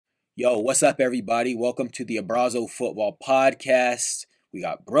Yo, what's up, everybody? Welcome to the Abrazo Football Podcast. We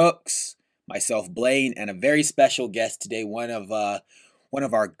got Brooks, myself, Blaine, and a very special guest today. One of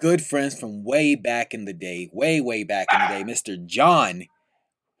our good friends from way back in the day, way back in the day, Mr. John,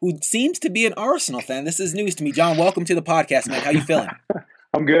 who seems to be an Arsenal fan. This is news to me. John, welcome to the podcast, man. How you feeling?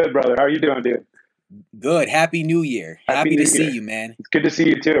 I'm good, brother. How are you doing, dude? Good. Happy New Year. Happy to see you, man. It's good to see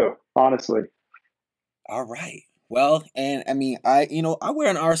you too, honestly. All right. Well, and I mean, I wear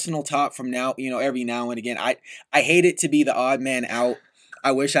an Arsenal top from now, every now and again. I hate it to be the odd man out.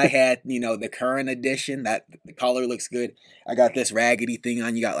 I wish I had, the current edition. That the color looks good. I got this raggedy thing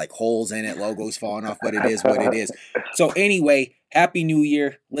on. You got like holes in it, logos falling off, but it is what it is. So anyway, Happy New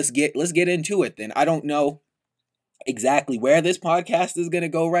Year. Let's get into it then. I don't know exactly where this podcast is going to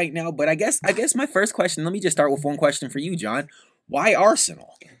go right now, but I guess my first question, let me just start with one question for you, John. Why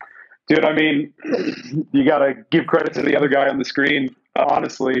Arsenal? Dude, I mean, you got to give credit to the other guy on the screen,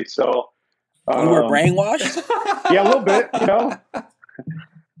 honestly. So we were brainwashed? Yeah, a little bit,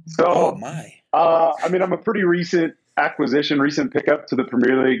 So, oh my. I mean, I'm a pretty recent pickup to the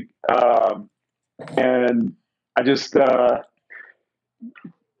Premier League. And I just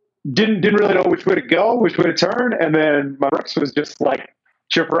didn't really know which way to go, which way to turn. And then my Brooks was just like,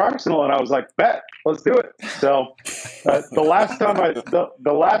 cheer for Arsenal, and I was like, bet, let's do it. So the last time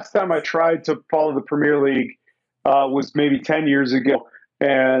I tried to follow the Premier League was maybe 10 years ago,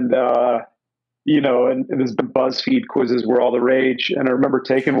 and and there's been BuzzFeed quizzes were all the rage, and I remember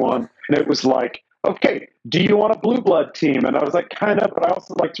taking one, and it was like, okay, do you want a blue blood team? And I was like, kind of, but I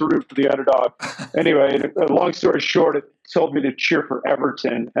also like to root for the underdog. Anyway, long story short, it told me to cheer for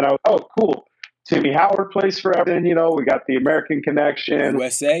Everton, and I was, oh, cool. Timmy Howard plays for Everton, we got the American connection.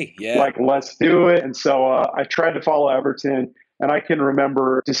 USA, yeah. Like, let's do it. And so I tried to follow Everton, and I can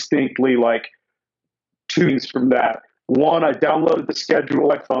remember distinctly, like, two things from that. One, I downloaded the schedule on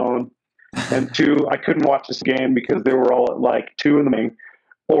my phone, and two, I couldn't watch this game because they were all at, like, 2 in the morning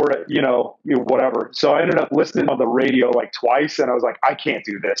or, whatever. So I ended up listening on the radio, like, twice, and I was like, I can't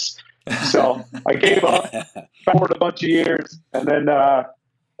do this. So I gave up, forward a bunch of years, and then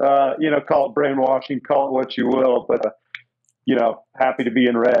call it brainwashing, call it what you will, but, happy to be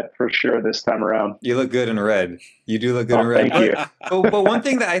in red for sure this time around. You look good in red. You do look good in red. Thank you. But one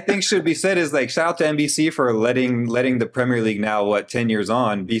thing that I think should be said is, like, shout out to NBC for letting the Premier League now, 10 years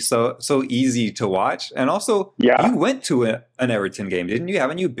on, be so easy to watch. And also, you went to an Everton game, didn't you?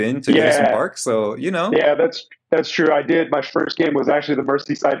 Haven't you been to Goodison Park? So, Yeah, that's true. I did. My first game was actually the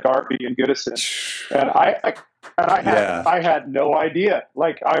Merseyside Derby in Goodison. And I had no idea.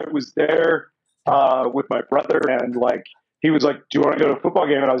 Like, I was there with my brother, and like, he was like, do you want to go to a football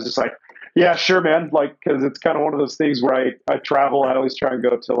game? And I was just like, yeah, sure, man. Like, because it's kind of one of those things where I travel. I always try and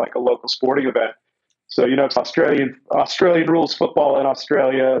go to like a local sporting event. So, it's Australian rules football in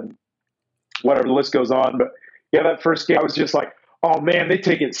Australia, and whatever, the list goes on. But yeah, that first game, I was just like, oh man, they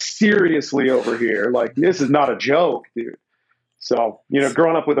take it seriously over here. Like, this is not a joke, dude. So,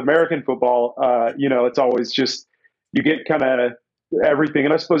 growing up with American football, it's always just, you get kind of everything.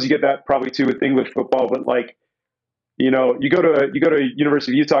 And I suppose you get that probably too with English football, but like, you go to a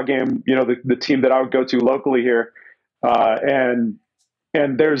University of Utah game, the team that I would go to locally here, and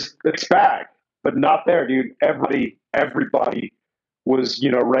it's back, but not there, dude. Everybody was,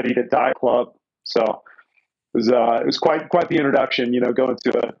 ready to die club. So it was quite the introduction, going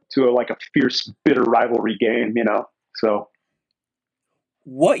to a fierce, bitter rivalry game, so.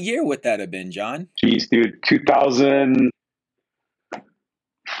 What year would that have been, John? Jeez, dude, 2010,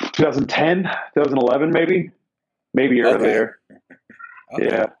 2011, maybe earlier. Okay.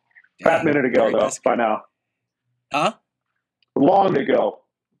 Yeah. Fat minute ago, though, by now. Huh? Long ago.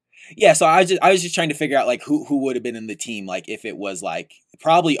 Yeah, so I was just trying to figure out, like, who would have been in the team, like, if it was, like,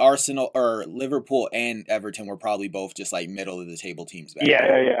 probably Arsenal or Liverpool and Everton were probably both just, like, middle of the table teams back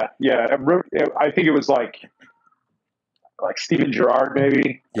then. Yeah. I think it was, like Steven Gerrard,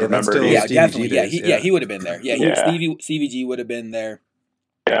 maybe. Yeah, remember? Yeah, definitely. He would have been there. Yeah, Stevie G would have been there.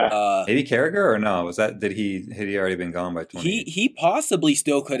 Yeah. Maybe Carragher, or no? Had he already been gone by 20? He possibly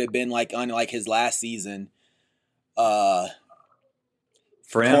still could have been, like, on, like, his last season. Fernando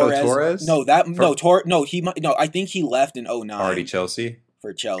Torres? I think he left in 2009. Already Chelsea?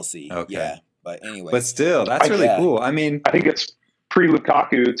 For Chelsea. Okay. Yeah. But anyway. But still, that's really cool. I mean, I think it's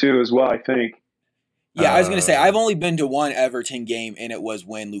pre-Lukaku too as well, I think. Yeah, I was going to say, I've only been to one Everton game, and it was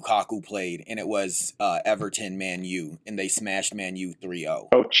when Lukaku played, and it was Everton Man U, and they smashed Man U 3-0.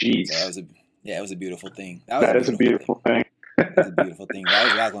 Oh, jeez. So it was a beautiful thing. That is a beautiful thing. It's a beautiful thing. That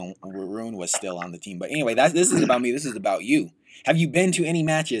was back when Rune was still on the team. But anyway, this is about me. This is about you. Have you been to any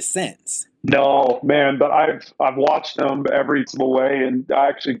matches since? No, man, but I've watched them every single way, and I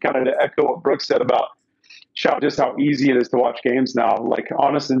actually kind of echo what Brooks said about just how easy it is to watch games now. Like,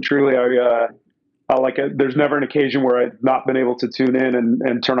 honest and truly, there's never an occasion where I've not been able to tune in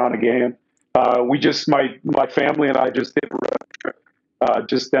and turn on a game. My family and I just did a road trip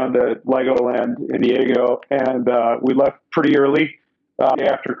just down to Legoland in Diego, and we left pretty early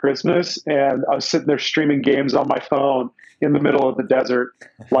after Christmas, and I was sitting there streaming games on my phone in the middle of the desert,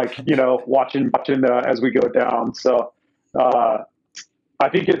 like, watching as we go down. So I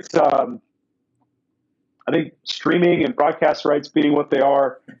think I think streaming and broadcast rights being what they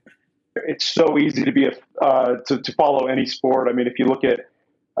are, it's so easy to be to follow any sport. I mean, if you look at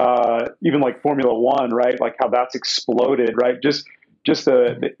even like Formula One, right? Like how that's exploded, right? Just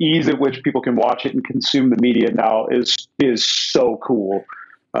the ease at which people can watch it and consume the media now is so cool.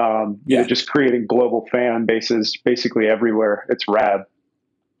 Just creating global fan bases basically everywhere. It's rad.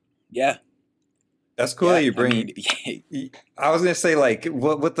 Yeah. That's cool that you bring. I was going to say, like,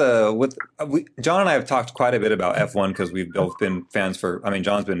 John and I have talked quite a bit about F1 because we've both been fans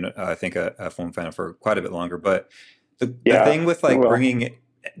John's been, I think, a F1 fan for quite a bit longer. But the thing with bringing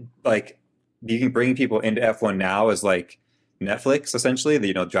people into F1 now is like Netflix, essentially,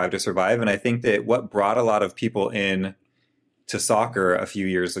 Drive to Survive. And I think that what brought a lot of people in to soccer a few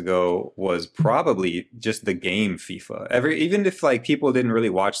years ago was probably just the game FIFA. Even if like people didn't really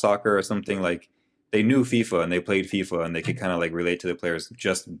watch soccer or something, like they knew FIFA and they played FIFA and they could kind of like relate to the players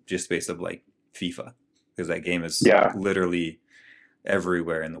just based of like FIFA, because that game is literally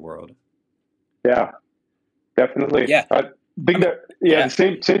everywhere in the world. Yeah, definitely. Yeah, I think that the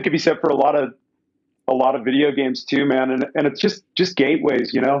same could be said for a lot of video games too, man. And it's just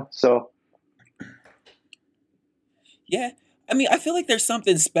gateways, So yeah. I mean, I feel like there's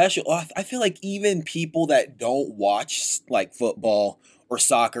something special. I feel like even people that don't watch like football or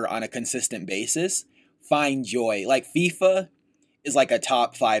soccer on a consistent basis find joy. Like FIFA is like a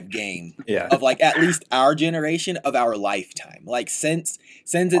top 5 game of like at least our generation of our lifetime. Like since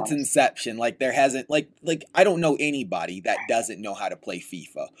its inception, like there hasn't like I don't know anybody that doesn't know how to play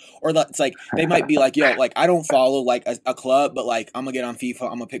FIFA. Or it's like they might be like, yo, like I don't follow like a club, but like I'm gonna get on FIFA,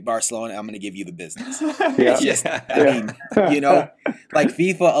 I'm gonna pick Barcelona, I'm gonna give you the business. It's just I mean, like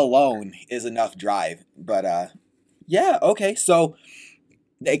FIFA alone is enough drive. But okay. So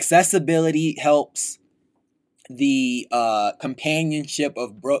the accessibility helps. The companionship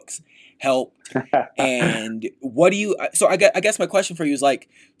of Brooks helped. And what do you? So I guess my question for you is like,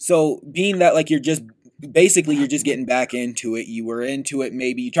 so being that like you're just getting back into it. You were into it,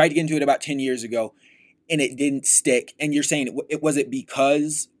 maybe you tried to get into it about 10 years ago, and it didn't stick. And you're saying was it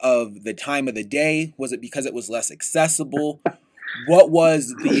because of the time of the day? Was it because it was less accessible? What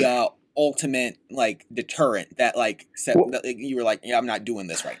was the ultimate like deterrent that like said that you were like, yeah, I'm not doing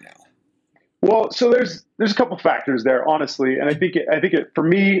this right now? Well, so there's a couple factors there, honestly, and I think for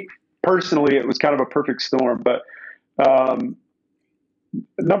me personally, it was kind of a perfect storm. But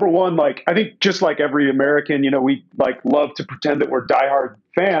number one, like I think just like every American, we like love to pretend that we're diehard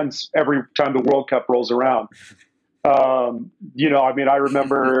fans every time the World Cup rolls around. I mean, I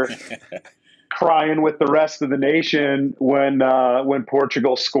remember crying with the rest of the nation when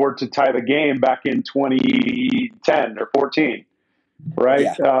Portugal scored to tie the game back in 2010 or 14. Right.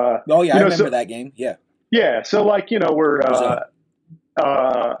 Yeah. I remember that game. Yeah. Yeah. So like, we're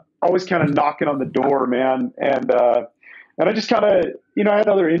always kind of knocking on the door, man. And I just kind of, I had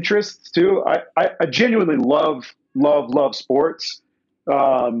other interests too. I genuinely love sports.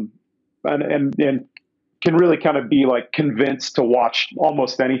 And can really kind of be like convinced to watch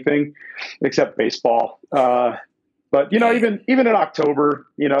almost anything except baseball. But even in October,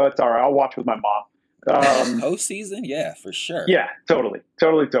 it's all right. I'll watch with my mom. Postseason, yeah, for sure. Yeah, totally.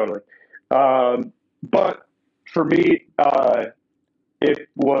 But for me, it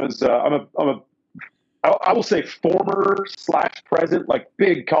was I will say former / present like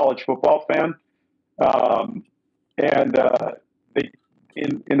big college football fan, and they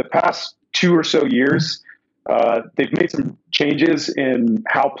in the past 2 or so years, they've made some changes in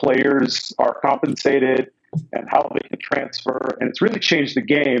how players are compensated and how they can transfer, and it's really changed the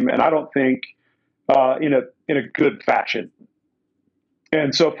game. And I don't think in a good fashion.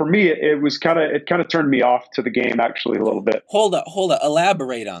 And so for me, it kind of turned me off to the game actually a little bit. Hold up.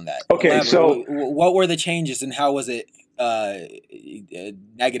 Elaborate on that. Okay. So what were the changes and how was it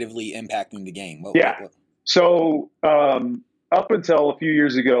negatively impacting the game? What? So up until a few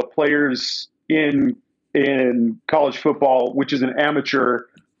years ago, players in college football, which is an amateur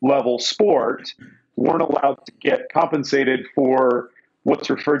level sport, weren't allowed to get compensated for what's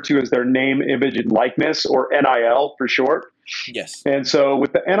referred to as their name, image, and likeness, or NIL for short. Yes. And so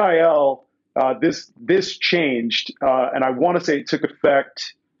with the NIL, this changed, and I want to say it took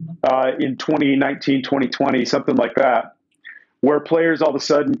effect in 2019, 2020, something like that, where players all of a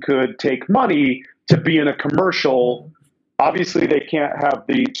sudden could take money to be in a commercial. Obviously, they can't have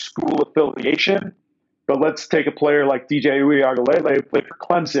the school affiliation, but let's take a player like DJ Uiagalelei who played for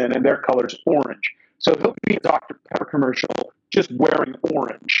Clemson, and their color's orange. So he'll be in a Dr. Pepper commercial just wearing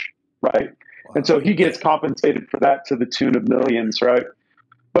orange, right? Wow. And so he gets compensated for that to the tune of millions, right?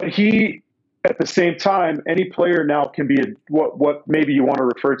 But he, at the same time, any player now can be what maybe you want to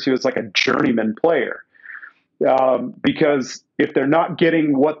refer to as like a journeyman player. Because if they're not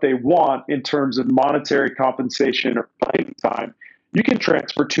getting what they want in terms of monetary compensation or playing time, you can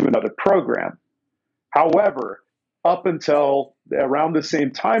transfer to another program. However, up until around the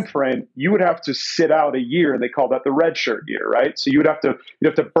same time frame, you would have to sit out a year, and they call that the red shirt year, right? So you'd have to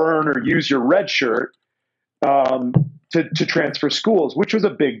burn or use your red shirt to transfer schools, which was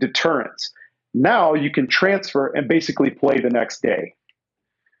a big deterrence. Now you can transfer and basically play the next day.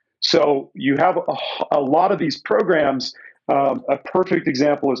 So you have a lot of these programs. A perfect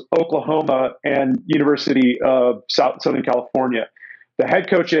example is Oklahoma and University of Southern California. The head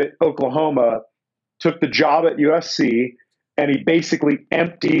coach at Oklahoma took the job at USC, and he basically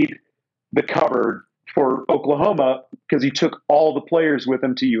emptied the cupboard for Oklahoma because he took all the players with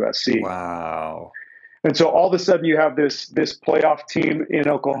him to USC. Wow. And so all of a sudden you have this playoff team in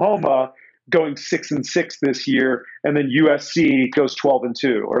Oklahoma going 6-6 this year, and then USC goes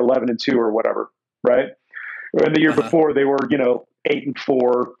 12-2 or 11-2 or whatever, right? And the year before they were, 8-4,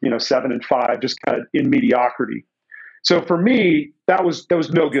 7-5, just kind of in mediocrity. So for me, that was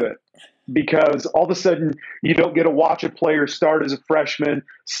no good, because all of a sudden you don't get to watch a player start as a freshman,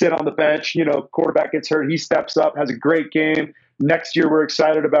 sit on the bench, quarterback gets hurt, he steps up, has a great game. Next year we're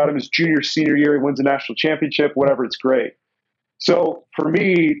excited about him. His junior, senior year, he wins a national championship, whatever, it's great. So for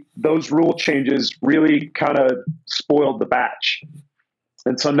me, those rule changes really kind of spoiled the batch.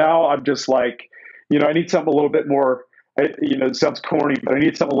 And so now I'm just like, I need something a little bit more, it sounds corny, but I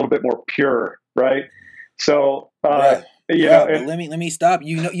need something a little bit more pure, right? So, right. But let me stop.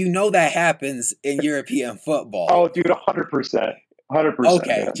 You know that happens in European football. Oh, dude, 100%. 100%.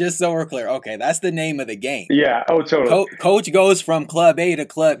 Okay, man. Just so we're clear. Okay, that's the name of the game. Yeah, oh, totally. Coach goes from Club A to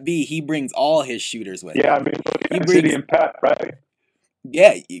Club B. He brings all his shooters with him. Yeah, I mean, look at City and Pep, right?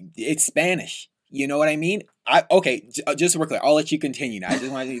 Yeah, it's Spanish. You know what I mean? Just so we're clear, I'll let you continue now. I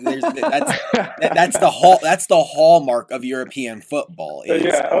just want to. That's the hallmark of European football.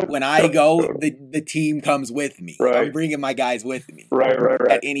 When I go, the team comes with me. Right. I'm bringing my guys with me. Right.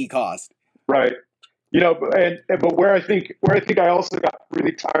 At any cost. Right. But where I think I also got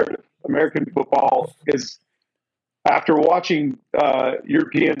really tired of American football is after watching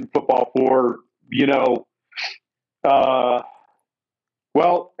European football for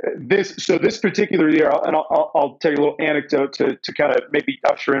this particular year, and I'll tell you a little anecdote to kind of maybe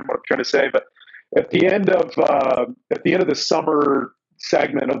usher in what I'm trying to say. But at the end of the summer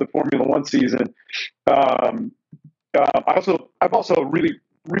segment of the Formula One season, I'm also a really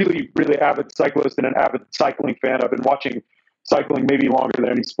avid cyclist and an avid cycling fan. I've been watching cycling maybe longer than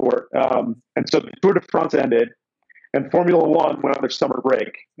any sport. And so the Tour de France ended, and Formula One went on their summer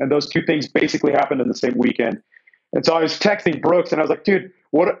break, and those two things basically happened in the same weekend. And so I was texting Brooks, and I was like, dude,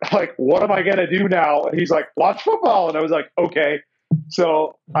 what am I going to do now? And he's like, watch football. And I was like, okay.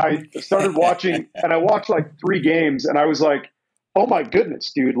 So I started watching, and I watched like 3 games, and I was like, oh my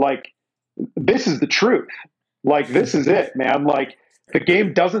goodness, dude, like, this is the truth. Like, this is it, man. Like, the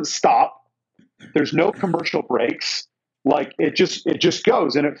game doesn't stop. There's no commercial breaks. Like, it just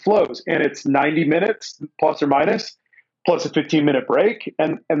goes and it flows, and it's 90 minutes plus or minus, plus a 15-minute break.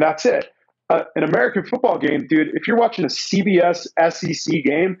 And that's it. An American football game, dude, if you're watching a CBS SEC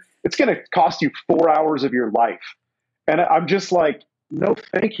game, it's going to cost you 4 hours of your life. And I'm just like, no,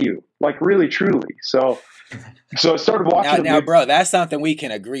 thank you. Like, really, truly. So I started watching. Now, bro, that's something we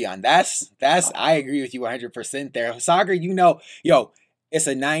can agree on. That's I agree with you 100% there. Soccer,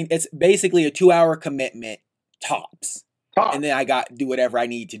 it's basically a 2-hour commitment tops. And then I got do whatever I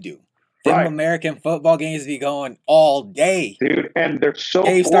need to do. Them American football games be going all day. Dude, and they're so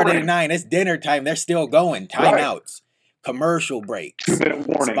Game started at 9. It's dinner time. They're still going. Timeouts. Commercial breaks. 2-minute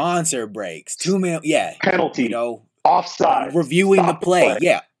warning. Sponsor breaks. 2-minute, yeah. Penalty. Offside. Reviewing the play.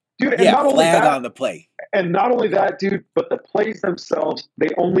 Yeah. Dude, and not flag on the play. And not only that, dude, but the plays themselves, they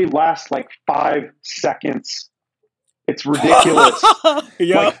only last like 5 seconds. It's ridiculous.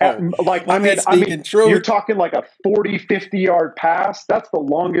 Speaking truth. You're talking like a 40, 50-yard pass. That's the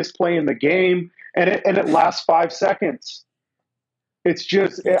longest play in the game. and it lasts 5 seconds. It's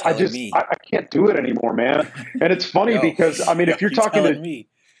just I can't do it anymore, man. And it's funny because I mean, if you're talking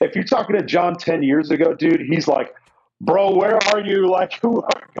to John 10 years ago, dude, he's like, bro, where are you? Like,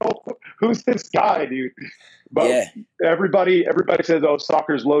 who's this guy, dude? But everybody says, oh,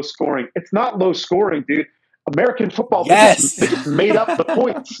 soccer's low scoring. It's not low scoring, dude. American football, they just made up the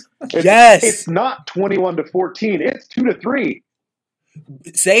points. It's not 21-14. It's 2-3.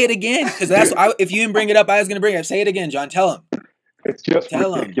 Say it again, because if you didn't bring it up, I was going to bring it up. Say it again, John. Tell him. It's just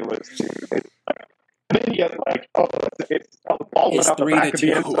ridiculous. And then you have like, it's the ball went out the back of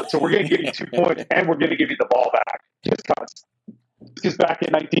the end zone, so we're going to give you 2 points, and we're going to give you the ball back. Just because back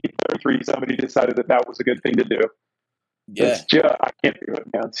in 1933, somebody decided that was a good thing to do. Yeah, I can't do it,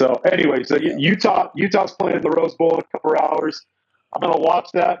 man. So anyway, Utah's playing the Rose Bowl in a couple of hours. I'm going to watch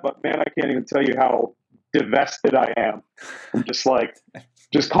that, but man, I can't even tell you how divested I am. I'm just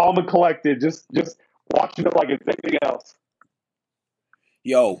calm and collected, just watching it like it's anything else.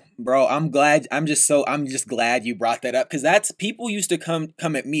 Yo, bro, I'm just glad you brought that up, because people used to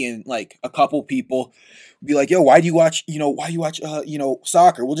come at me, and like a couple people be like, yo, why do you watch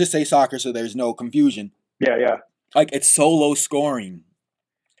soccer? We'll just say soccer so there's no confusion. Yeah. Like, it's so low scoring.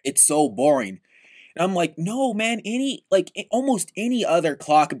 It's so boring. And I'm like, no, man, almost any other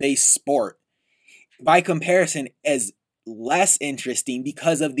clock-based sport, by comparison, is less interesting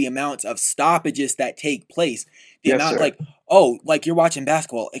because of the amounts of stoppages that take place. The amount, like you're watching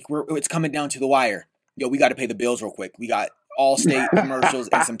basketball, like it's coming down to the wire. Yo, we got to pay the bills real quick. We got Allstate commercials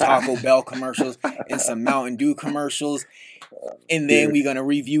and some Taco Bell commercials and some Mountain Dew commercials. And then we're going to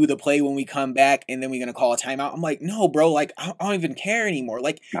review the play when we come back, and then we're going to call a timeout. I'm like, no, bro, like, I don't even care anymore.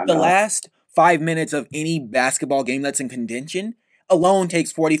 Like, the last 5 minutes of any basketball game that's in contention alone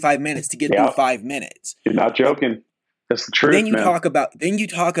takes 45 minutes to get through 5 minutes. You're not joking. That's the truth, Then you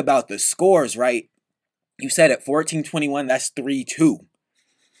talk about the scores, right? You said it, 14-21, that's 3-2.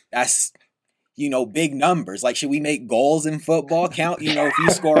 That's, big numbers. Like, should we make goals in football count? If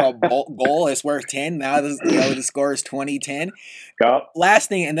you score a goal, it's worth 10. Now, the score is 20-10. Yep. Last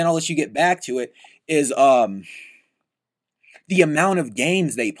thing, and then I'll let you get back to it, is the amount of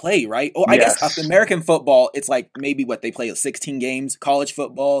games they play, right? Oh, I guess American football, it's like maybe what they play, 16 games. College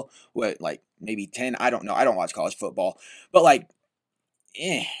football, maybe 10? I don't know. I don't watch college football. But I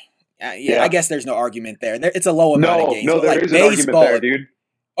guess there's no argument there. It's a low amount of games. No, there is an argument there, dude.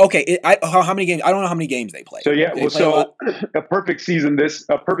 Okay, how many games? I don't know how many games they play. So a perfect season in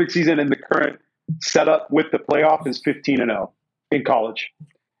the current setup with the playoff is 15-0 in college.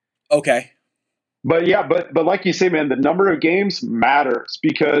 Okay. But like you say, man, the number of games matters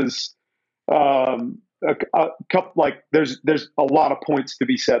because there's a lot of points to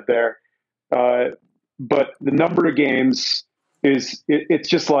be said there. But the number of games it's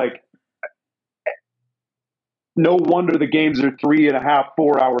just like, no wonder the games are 3.5,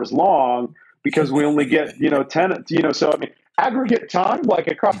 4 hours long, because we only get, 10, so I mean, aggregate time, like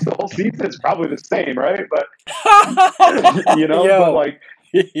across the whole season, is probably the same, right? But, but like,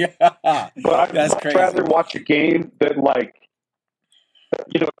 but I'd rather watch a game that, like,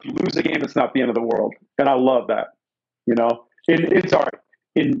 if you lose a game, it's not the end of the world. And I love that,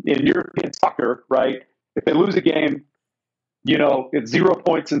 in European soccer, right? If they lose a game, it's 0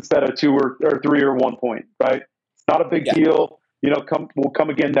 points instead of 2 or 3 or 1 point, right? It's not a big deal. We'll come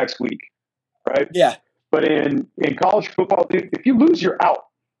again next week, right? Yeah. But in college football, if you lose, you're out.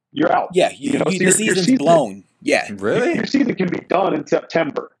 You're out. Yeah, the season's blown. Yeah. Really? Your season can be done in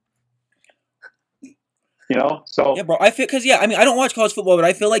September. So yeah, bro. I feel I don't watch college football, but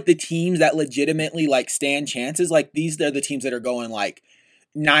I feel like the teams that legitimately like stand chances, like these are the teams that are going like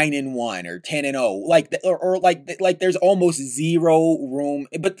 9-1 or 10-0, like there's almost zero room.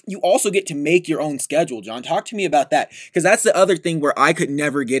 But you also get to make your own schedule. John, talk to me about that, because that's the other thing where I could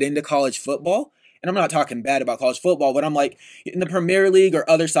never get into college football. And I'm not talking bad about college football, but I'm like, in the Premier League or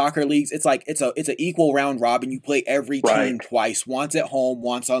other soccer leagues, it's like it's an equal round robin. You play every team twice, once at home,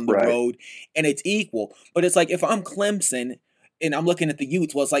 once on the road, and it's equal. But it's like, if I'm Clemson and I'm looking at the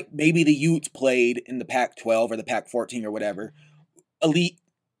Utes, well, it's like maybe the Utes played in the Pac-12 or the Pac-14 or whatever. Elite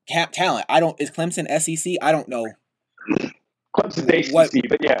talent. Is Clemson SEC? I don't know. Clemson's ACC,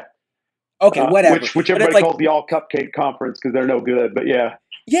 but yeah. Okay, whatever. Which everybody calls the all cupcake conference because they're no good, but yeah.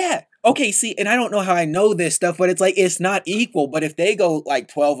 Yeah. Okay, see, and I don't know how I know this stuff, but it's like, it's not equal. But if they go like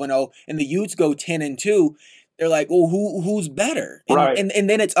 12-0 and the Utes go 10-2, they're like, well, who's better? And, right. And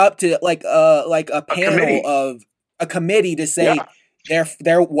then it's up to like a panel of a committee to say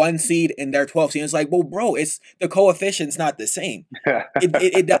they're 1 seed and they're 12 seed. It's like, well, bro, it's the coefficient's not the same.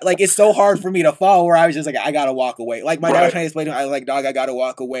 It like, it's so hard for me to follow, where I was just like, I gotta walk away. Like my dad was trying to explain to me, I was like, dog, I gotta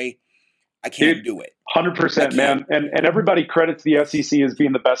walk away. I can't do it. 100%, man. And everybody credits the SEC as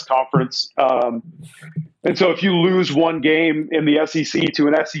being the best conference. And so if you lose one game in the SEC to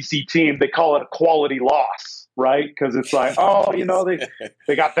an SEC team, they call it a quality loss, right? Because it's like, oh, you know,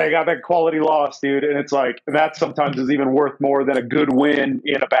 they got that quality loss, dude. And it's like, that sometimes is even worth more than a good win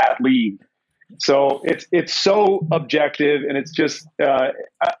in a bad league. So it's so objective, and it's just,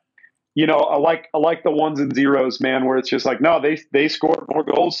 you know, I like the ones and zeros, man, where it's just like, no, they scored more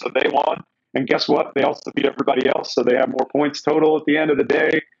goals, so they won. And guess what? They also beat everybody else, so they have more points total at the end of the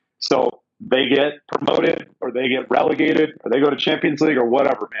day. So they get promoted, or they get relegated, or they go to Champions League, or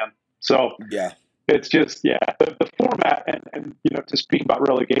whatever, man. So yeah, it's just, the format, and you know, to speak about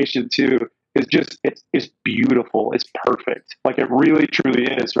relegation too, is just, it's beautiful. It's perfect. Like, it really, truly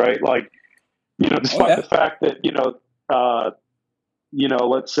is, right? Like, you know, despite the fact that, you know,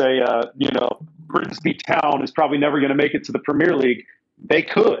 let's say, you know, Grimsby Town is probably never going to make it to the Premier League. They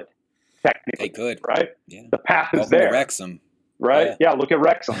could, technically. They could. Right? Yeah. The path is there. Wrexham. Right? Yeah, look at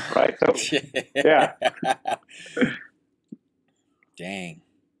Wrexham, right? So, yeah. Dang.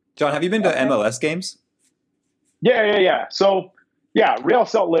 John, have you been to MLS games? Yeah. So, yeah, Real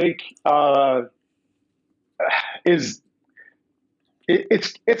Salt Lake is...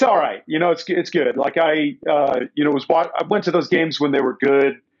 It's all right. You know, it's good. Like, I went to those games when they were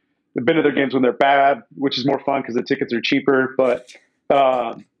good. I've been to their games when they're bad, which is more fun because the tickets are cheaper. But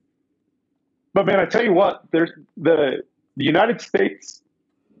man, I tell you what, there's the United States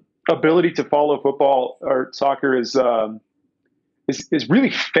ability to follow football or soccer is really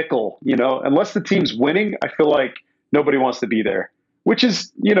fickle. You know, unless the team's winning, I feel like nobody wants to be there, which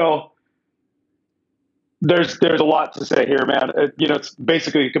is, you know, there's a lot to say here, man. You know, it's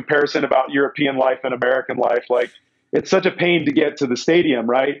basically a comparison about European life and American life. Like, it's such a pain to get to the stadium,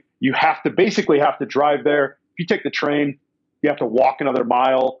 right? You have to drive there. If you take the train, you have to walk another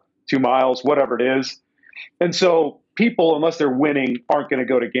mile, 2 miles, whatever it is. And so people, unless they're winning, aren't going to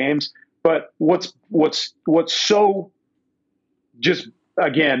go to games. But what's so just,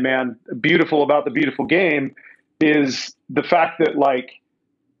 again, man, beautiful about the beautiful game is the fact that, like,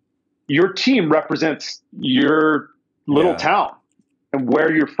 your team represents your little town and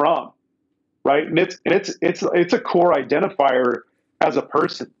where you're from, right? And it's a core identifier as a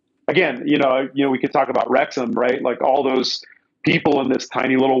person. Again, you know, we could talk about Wrexham, right? Like, all those people in this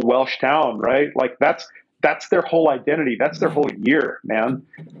tiny little Welsh town, right? Like, that's their whole identity. That's their whole year, man.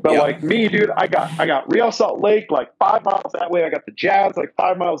 But like me, dude, I got Real Salt Lake like 5 miles that way. I got the Jazz like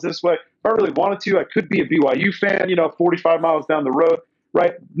 5 miles this way. If I really wanted to, I could be a BYU fan, you know, 45 miles down the road.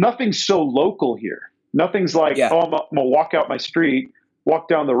 Right. Nothing's so local here. Nothing's like, oh, I'm going to walk out my street, walk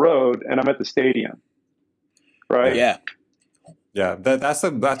down the road, and I'm at the stadium. Right. Yeah. Yeah. That's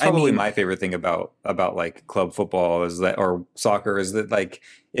probably my favorite thing about like club football or soccer is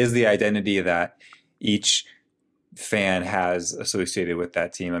the identity that each fan has associated with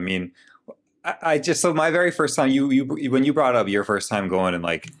that team. I mean, so my very first time, when you brought up your first time going and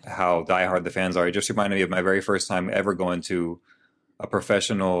like how diehard the fans are, it just reminded me of my very first time ever going to a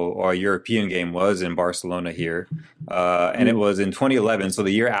professional or European game was in Barcelona here. And it was in 2011. So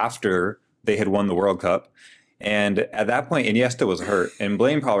the year after they had won the World Cup. And at that point, Iniesta was hurt. And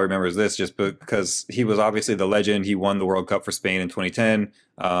Blaine probably remembers this just because he was obviously the legend. He won the World Cup for Spain in 2010.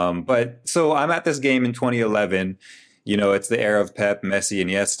 But so I'm at this game in 2011. You know, it's the era of Pep, Messi,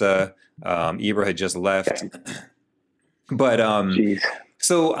 Iniesta. Ibra had just left. But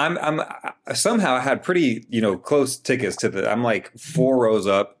so I'm somehow I had pretty, you know, close tickets to I'm like 4 rows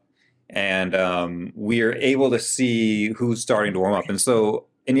up, and we are able to see who's starting to warm up. And so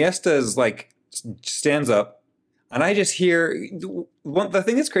Iniesta is like stands up, and I just hear the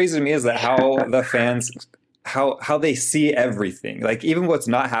thing that's crazy to me is that how the fans how they see everything, like even what's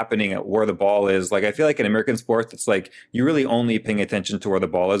not happening at where the ball is. Like, I feel like in American sports, it's like you're really only paying attention to where the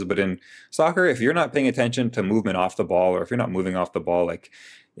ball is. But in soccer, if you're not paying attention to movement off the ball, or if you're not moving off the ball, like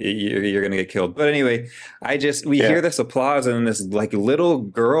you're going to get killed. But anyway, we hear this applause, and this like little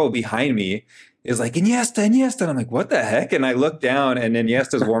girl behind me is like, Iniesta. And I'm like, what the heck? And I look down, and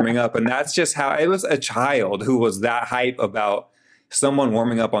Iniesta's warming up. And that's just how it was. A child who was that hype about someone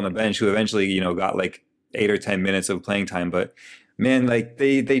warming up on the bench, who eventually, you know, got like 8 or 10 minutes of playing time. But man, like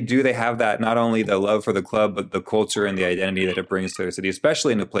they have that, not only the love for the club, but the culture and the identity that it brings to their city,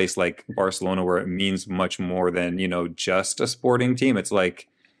 especially in a place like Barcelona, where it means much more than, you know, just a sporting team. It's like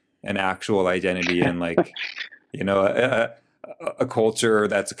an actual identity and like, you know, a culture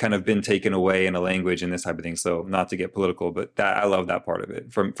that's kind of been taken away, in a language and this type of thing. So not to get political, but I love that part of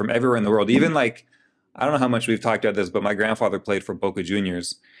it from everywhere in the world. Even like, I don't know how much we've talked about this, but my grandfather played for Boca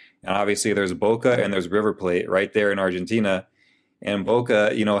Juniors. And obviously there's Boca and there's River Plate right there in Argentina. And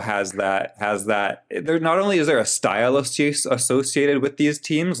Boca, has that. There not only is there a style associated with these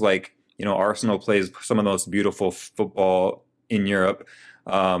teams, like Arsenal plays some of the most beautiful football in Europe.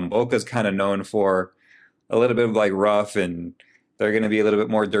 Boca's kind of known for a little bit of like rough, and they're going to be a little bit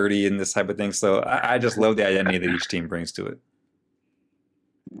more dirty and this type of thing. So I just love the identity that each team brings to it.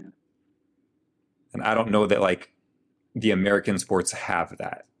 And I don't know that like the American sports have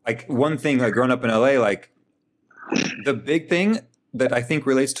that. Like one thing, like growing up in LA, like the big thing that I think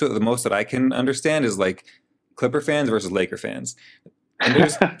relates to it the most that I can understand is like Clipper fans versus Laker fans. And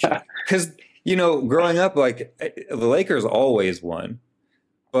there's, because, growing up, like the Lakers always won,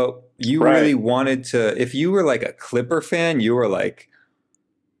 but you really wanted to, if you were like a Clipper fan, you were like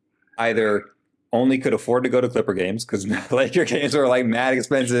either only could afford to go to Clipper games because Laker games were like mad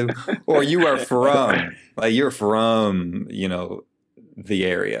expensive, or you're from, the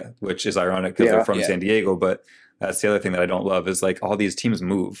area, which is ironic because they're from San Diego, but that's the other thing that I don't love is like all these teams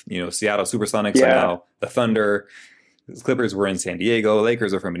move. Seattle Supersonics are now the Thunder. The Clippers were in San Diego.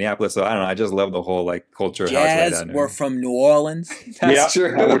 Lakers are from Minneapolis. So I don't know. I just love the whole like culture. Jazz were from New Orleans. That's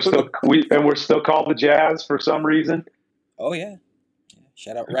true. And we're still called the Jazz for some reason. Oh yeah.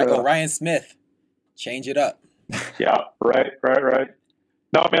 Shout out Ryan Smith. Change it up. Yeah. Right.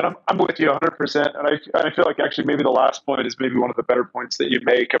 No, man, I'm with you 100%. And I feel like actually maybe the last point is maybe one of the better points that you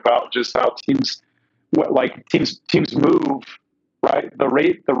make about just how teams move, right? The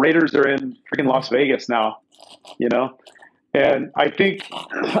Raiders are in freaking Las Vegas now, and I think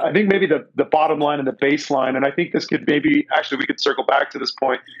maybe the bottom line and the baseline, and I think this could maybe actually we could circle back to this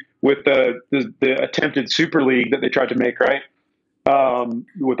point with the attempted Super League that they tried to make, right?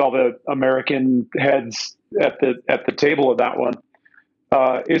 With all the American heads at the table of that one,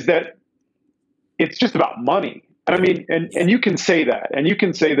 is that it's just about money. I mean, and you can say that, and you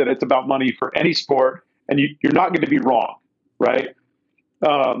can say that it's about money for any sport, and you're not going to be wrong, right?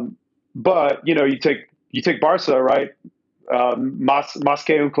 But you take Barca, right?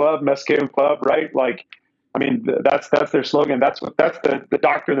 Más un club, right? Like, I mean, that's their slogan. That's the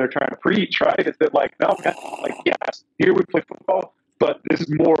doctrine they're trying to preach, right? Is that like, no, man, like, yes, here we play football, but this is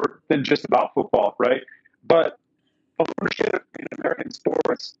more than just about football, right? But ownership in American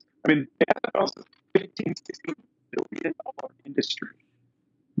sports, I mean, the NFL is a $15, $16 billion industry.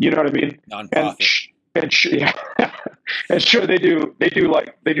 You know what I mean? Nonprofit. And sure they do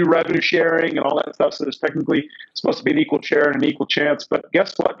revenue sharing and all that stuff. So there's technically supposed to be an equal share and an equal chance. But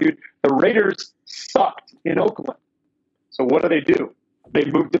guess what, dude? The Raiders sucked in Oakland. So what do? They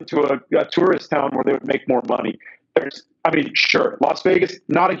moved into a tourist town where they would make more money. Sure, Las Vegas,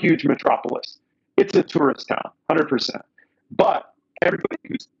 not a huge metropolis. It's a tourist town, 100%. But everybody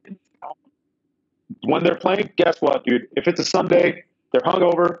who's in town, when they're playing, guess what, dude? If it's a Sunday, they're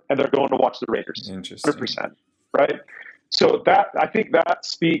hungover and they're going to watch the Raiders. Interesting. 100%. Right? So I think that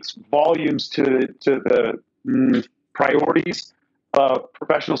speaks volumes to the priorities of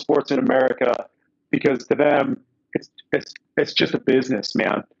professional sports in America, because to them it's just a business,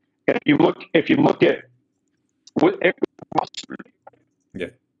 man. And if you look at what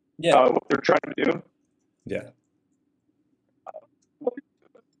what they're trying to do,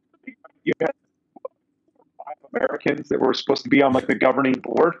 you had 5 Americans that were supposed to be on like the governing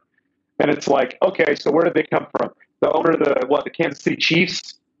board, and it's like, okay, so where did they come from? The owner of the Kansas City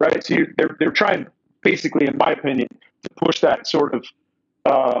Chiefs, right? So they're trying, basically, in my opinion, to push that sort of,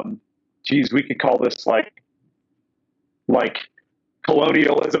 we could call this like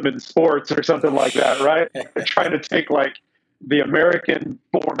colonialism in sports or something like that, right? They're trying to take like the American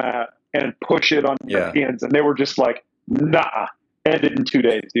format and push it on Europeans, and they were just like, nah, ended in 2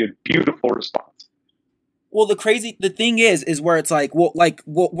 days, dude. Beautiful response. Well, the thing is where it's like,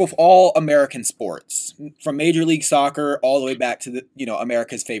 with all American sports, from Major League Soccer all the way back to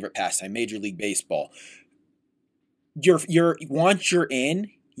America's favorite pastime, Major League Baseball. Once you're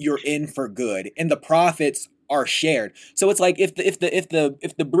in for good, and the profits are shared. So it's like if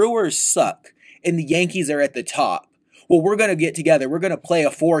the Brewers suck and the Yankees are at the top, well, we're going to get together. We're going to play a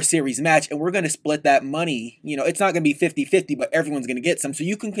 4-series match, and we're going to split that money. It's not going to be 50-50, but everyone's going to get some. So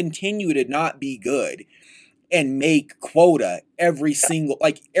you can continue to not be good and make quota every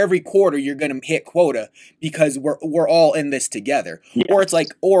quarter. You're going to hit quota because we're all in this together. Yes. Or it's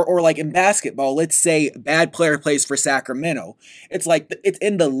like, or like in basketball, let's say a bad player plays for Sacramento. It's like it's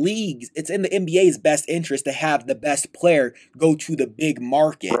in the league's, it's in the NBA's best interest to have the best player go to the big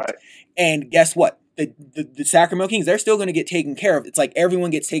market. Right. And guess what? The Sacramento Kings, they're still going to get taken care of. It's like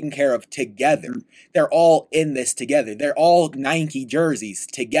everyone gets taken care of together. Mm-hmm. They're all in this together. They're all Nike jerseys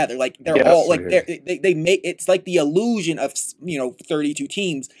together. Like they're all like they make, it's like the illusion of 32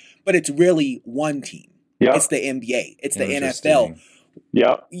 teams, but it's really one team. Yep. It's the NBA. It's the NFL.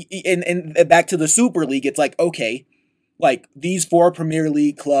 Yeah. And back to the Super League, it's like, okay, like these 4 Premier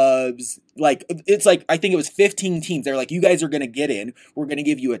League clubs, like it's like, I think it was 15 teams. They're like, you guys are going to get in. We're going to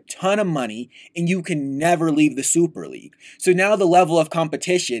give you a ton of money and you can never leave the Super League. So now the level of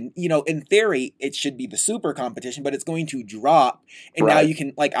competition, you know, in theory, it should be the super competition, but it's going to drop. And now you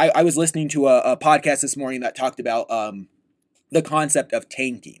can, like, I was listening to a podcast this morning that talked about, the concept of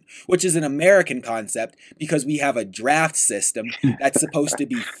tanking, which is an American concept because we have a draft system that's supposed to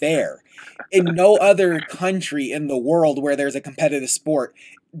be fair. In no other country in the world where there's a competitive sport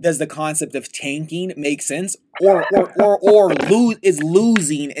does the concept of tanking make sense, or is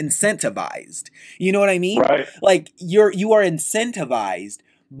losing incentivized. You know what I mean? Right. Like you are incentivized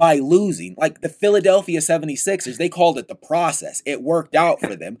by losing. Like the Philadelphia 76ers, they called it the process. It worked out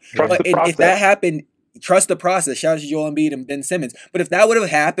for them. But if that happened, trust the process. Shout out to Joel Embiid and Ben Simmons. But if that would have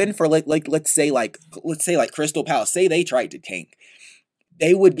happened for let's say Crystal Palace, say they tried to tank,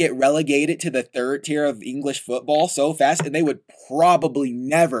 they would get relegated to the 3rd tier of English football so fast, and they would probably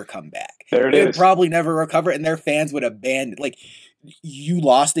never come back. They would probably never recover, and their fans would abandon. Like, you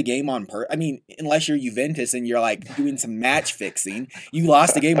lost a game on purpose. I mean, unless you're Juventus and you're like doing some match fixing, you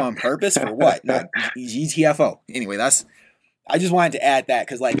lost a game on purpose for what? Not GTFO. Anyway, I just wanted to add that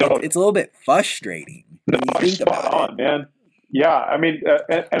because, like, it's a little bit frustrating when you think about it. Man. Yeah, I mean,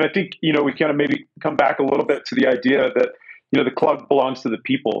 and I think, you know, we kind of maybe come back a little bit to the idea that, you know, the club belongs to the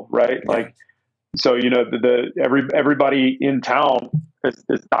people, right? Yeah. Like, so, you know, everybody in town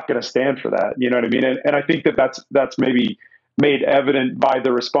is not going to stand for that. You know what I mean? And I think that's maybe made evident by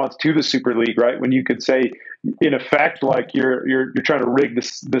the response to the Super League, right? When you could say, in effect, like you're trying to rig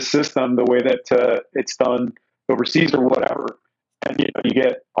the system the way that it's done overseas or whatever, and you know, you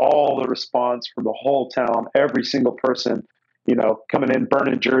get all the response from the whole town, every single person, you know, coming in,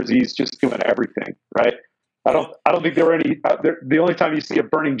 burning jerseys, just doing everything, right? I don't think there were any. The only time you see a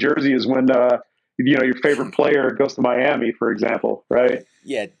burning jersey is when you know, your favorite player goes to Miami, for example, right?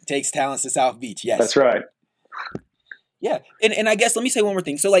 Yeah, takes talents to South Beach. Yes, that's right. Yeah, and I guess let me say one more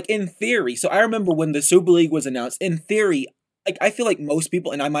thing. So, like, in theory, so I remember when the Super League was announced. In theory, like, I feel like most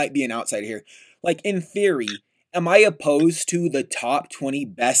people, and I might be an outsider here, like, in theory, am I opposed to the top 20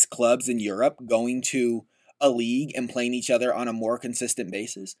 best clubs in Europe going to a league and playing each other on a more consistent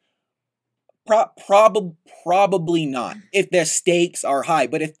basis? Probably not. If the stakes are high,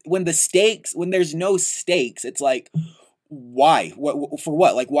 but when there's no stakes, it's like, why? What for?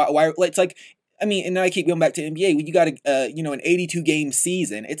 What? Like, why? It's like, I mean, and now I keep going back to NBA. When you got an 82 game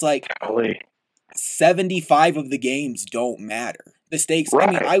season, it's like 75 of the games don't matter. The stakes. Right.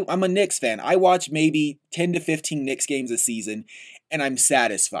 I mean, I'm a Knicks fan. I watch maybe 10 to 15 Knicks games a season, and I'm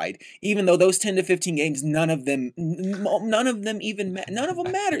satisfied. Even though those 10 to 15 games, none of them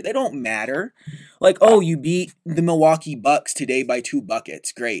matter. They don't matter. Like, oh, you beat the Milwaukee Bucks today by 2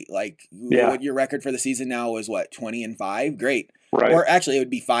 buckets. Great. Like, what your record for the season now is, what, 20-5? Great. Right. Or actually, it would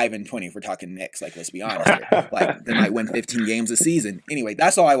be 5-20 if we're talking Knicks. Like, let's be honest here. Like, they might win 15 games a season. Anyway,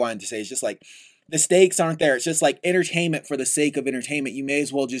 that's all I wanted to say. It's just like, the stakes aren't there. It's just like entertainment for the sake of entertainment. You may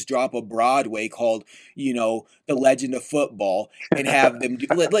as well just drop a Broadway called, you know, The Legend of Football and have them do.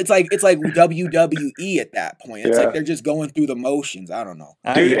 It's like WWE at that point. It's like they're just going through the motions. I don't know,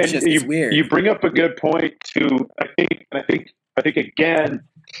 dude. It's weird. You bring up a good point too. I think again,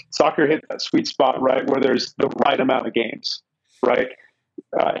 soccer hit that sweet spot, right, where there's the right amount of games, right?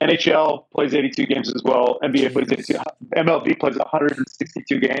 NHL plays 82 games as well. NBA plays 82. MLB plays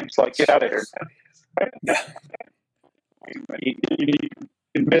 162 games. Like, get out of here, man. Right? Yeah.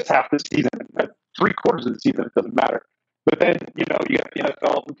 You miss half the season. 3/4 of the season, it doesn't matter. But then, you know, you got the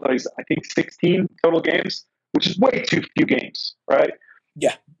NFL who plays, I think, 16 total games, which is way too few games, right?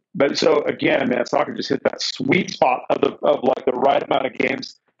 Yeah. But so again, man, soccer just hit that sweet spot of like the right amount of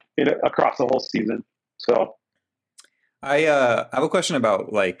games across the whole season. So. I have a question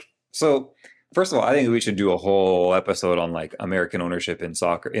about, like, so first of all, I think we should do a whole episode on like American ownership in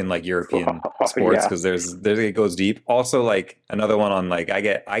soccer, in like European sports, because it goes deep. Also, like another one on like I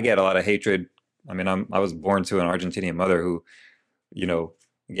get a lot of hatred. I mean, I was born to an Argentinian mother who, you know,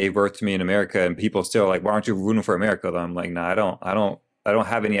 gave birth to me in America, and people still like, why aren't you rooting for America? Though I'm like, nah, I don't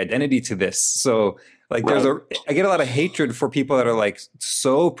have any identity to this. So like I get a lot of hatred for people that are like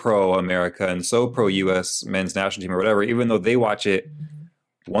so pro America and so pro US men's national team or whatever, even though they watch it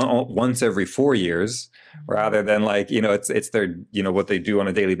once every 4 years, rather than like, you know, it's their, you know, what they do on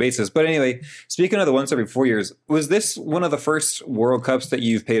a daily basis. But anyway, speaking of the once every 4 years, was this one of the first World Cups that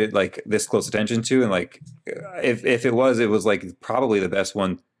you've paid like this close attention to? And like, if it was like probably the best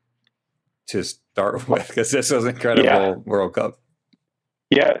one to start with, because this was an incredible World Cup.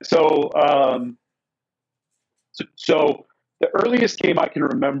 Yeah. So, So the earliest game I can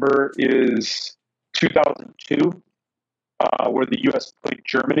remember is 2002, where the U.S. played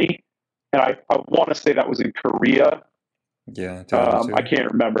Germany, and I want to say that was in Korea. Yeah, 2002. I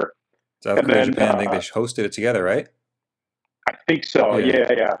can't remember. South Korea, Japan. I think they hosted it together, right? I think so.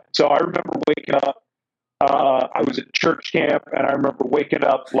 Yeah. So I remember waking up. I was at church camp, and I remember waking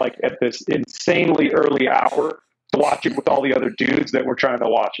up like at this insanely early hour to watch it with all the other dudes that were trying to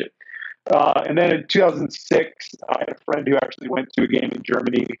watch it. And then in 2006, I had a friend who actually went to a game in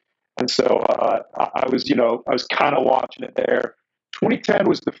Germany, and so I was kind of watching it there. 2010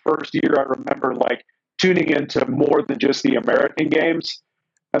 was the first year I remember like tuning into more than just the American games.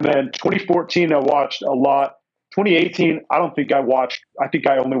 And then 2014, I watched a lot. 2018, I don't think I watched. I think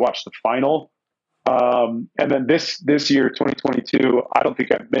I only watched the final. And then this year, 2022, I don't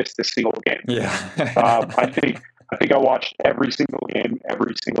think I missed a single game. Yeah. I think I watched every single game,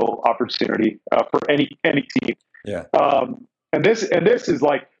 every single opportunity for any team. Yeah. And this is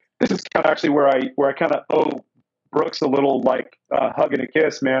kind of actually where I kind of owe Brooks a little like hug and a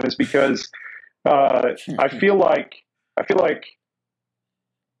kiss, man, is because I feel like I've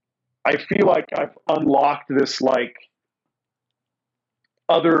unlocked this like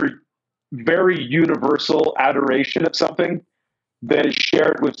other very universal adoration of something that is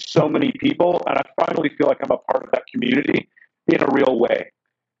shared with so many people, and I finally feel like I'm a part of that community in a real way.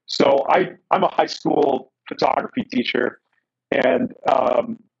 So I'm a high school photography teacher, and I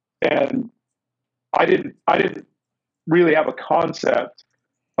didn't really have a concept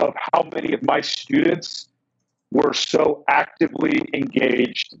of how many of my students were so actively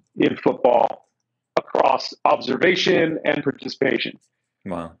engaged in football across observation and participation.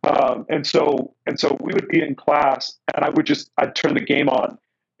 Wow. And so we would be in class, and I'd turn the game on,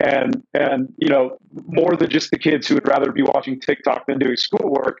 and more than just the kids who would rather be watching TikTok than doing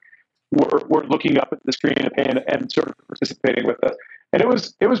schoolwork were looking up at the screen and sort of participating with us. And it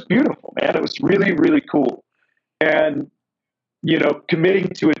was beautiful, man. It was really, really cool. And, committing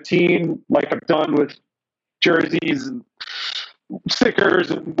to a team like I've done with jerseys and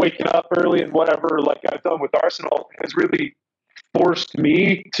stickers and waking up early and whatever, like I've done with Arsenal, has really forced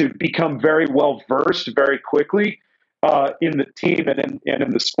me to become very well versed very quickly in the team and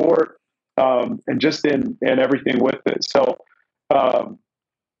in the sport, and just in everything with it. So I've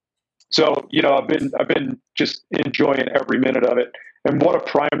been just enjoying every minute of it. And what a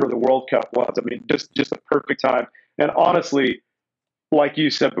primer the World Cup was. I mean, just a perfect time. And honestly, like you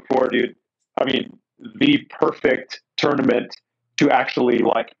said before, dude, I mean, the perfect tournament to actually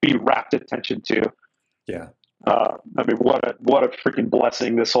like be rapt attention to. Yeah. I mean, what a freaking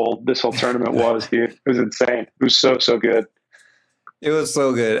blessing this whole tournament was, dude. It was insane. It was so good. It was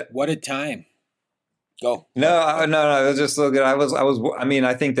so good. What a time. Go. No, it was just so good. I mean,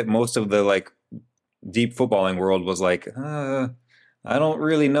 I think that most of the like deep footballing world was like, I don't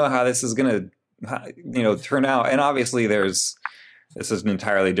really know how this is gonna, turn out. And obviously, this is an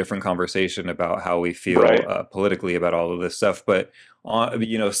entirely different conversation about how we feel politically about all of this stuff. But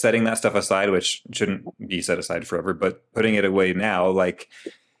setting that stuff aside, which shouldn't be set aside forever, but putting it away now, like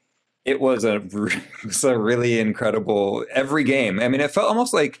it was a really incredible every game. I mean, it felt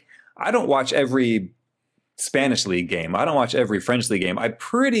almost like I don't watch every Spanish league game. I don't watch every French league game. I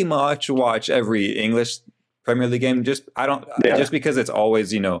pretty much watch every English Premier League game. Just because it's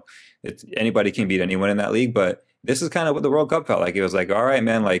always, it's anybody can beat anyone in that league. But this is kind of what the World Cup felt like. It was like, all right,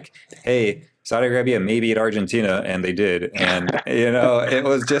 man, like, hey, Saudi Arabia may beat Argentina, and they did. And, it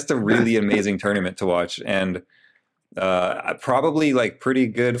was just a really amazing tournament to watch. And probably like pretty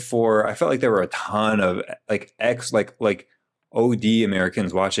good I felt like there were a ton of like OD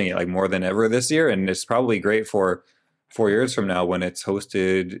Americans watching it like more than ever this year. And it's probably great for 4 years from now when it's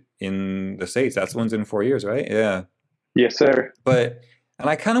hosted in the States. That's one's in 4 years, right? Yeah. Yes, sir. And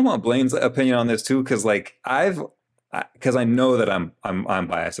I kind of want Blaine's opinion on this too, because like because I know that I'm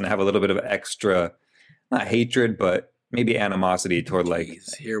biased and I have a little bit of extra, not hatred, but maybe animosity toward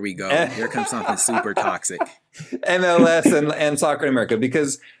here we go. Here comes something super toxic. MLS and soccer in America,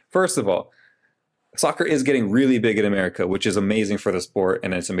 because first of all, soccer is getting really big in America, which is amazing for the sport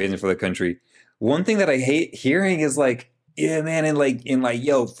and it's amazing for the country. One thing that I hate hearing is like, yeah, man, in 5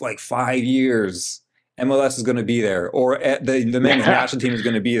 years. MLS is going to be there, or the men's national team is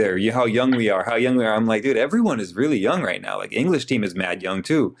going to be there. How young we are. I'm like, dude, everyone is really young right now. Like English team is mad young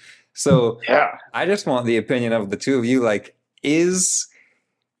too. So I just want the opinion of the two of you. Like, I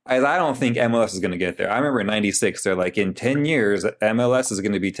don't think MLS is going to get there. I remember in '96, they're like, in 10 years, MLS is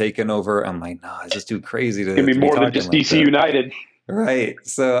going to be taken over. I'm like, nah, it's just too crazy to. It's going to be more than just DC United. Right.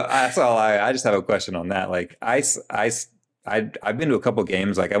 So that's all. I just have a question on that. Like, I've been to a couple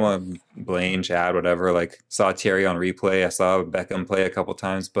games. Like I went Blaine, Chad, whatever. Like saw Thierry on replay. I saw Beckham play a couple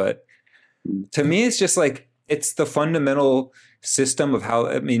times. But to me, it's just like it's the fundamental system of how.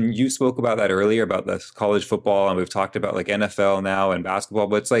 I mean, you spoke about that earlier about the college football, and we've talked about like NFL now and basketball.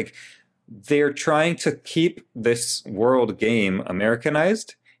 But it's like they're trying to keep this world game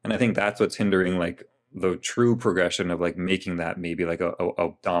Americanized, and I think that's what's hindering like the true progression of like making that maybe like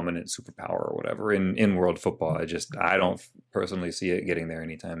a dominant superpower or whatever in world football. I don't personally see it getting there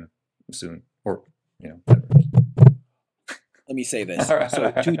anytime soon, or never. Let me say this.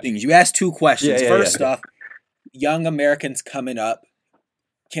 So two things. You asked two questions. First off, young Americans coming up,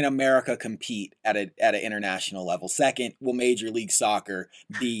 can America compete at an international level? Second, will Major League Soccer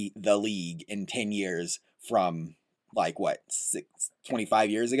be the league in 10 years from like what, 25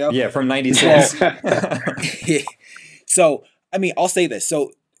 years ago? Yeah, from 96. So, I mean, I'll say this.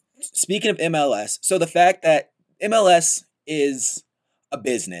 So, speaking of MLS, so the fact that MLS is a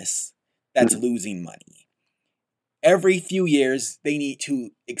business that's losing money. Every few years, they need to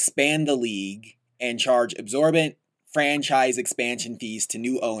expand the league and charge exorbitant franchise expansion fees to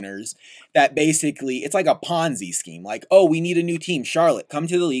new owners that basically, it's like a Ponzi scheme. Like, oh, we need a new team. Charlotte, come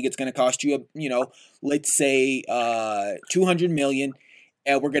to the league. It's going to cost you, let's say $200 million,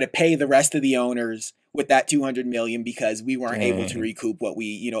 and we're going to pay the rest of the owners with that $200 million because we weren't able to recoup what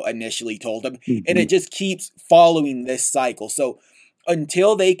we, initially told them. Mm-hmm. And it just keeps following this cycle. So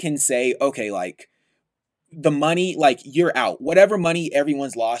until they can say, okay, like, the money, like, you're out. Whatever money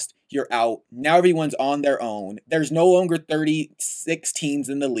everyone's lost, you're out. Now everyone's on their own. There's no longer 36 teams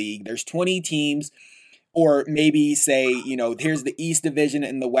in the league. There's 20 teams, or maybe say, here's the East Division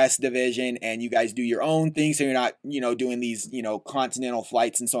and the West Division, and you guys do your own thing, so you're not, doing these, continental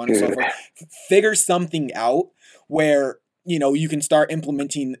flights and so on and so forth. Figure something out where, you can start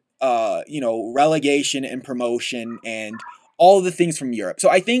implementing, relegation and promotion and all the things from Europe.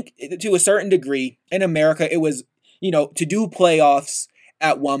 So I think to a certain degree in America, it was, to do playoffs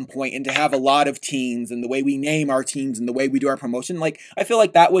at one point and to have a lot of teams and the way we name our teams and the way we do our promotion. Like, I feel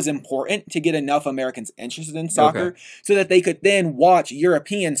like that was important to get enough Americans interested in soccer so that they could then watch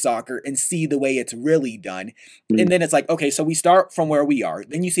European soccer and see the way it's really done. Mm-hmm. And then it's like, okay, so we start from where we are.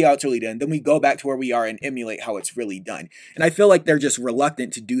 Then you see how it's really done. Then we go back to where we are and emulate how it's really done. And I feel like they're just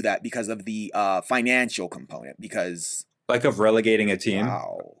reluctant to do that because of the financial component, because... Like of relegating a team?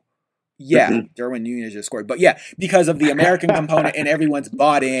 Wow. Yeah, Darwin Núñez just scored. But yeah, because of the American component and everyone's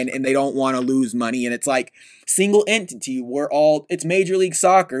bought in and they don't want to lose money. And it's like single entity. It's Major League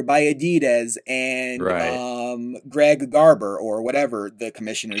Soccer by Adidas and Greg Garber or whatever the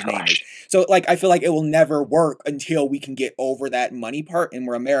commissioner's name is. So like, I feel like it will never work until we can get over that money part, and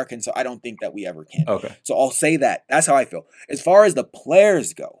we're American. So I don't think that we ever can. Okay. So I'll say that. That's how I feel. As far as the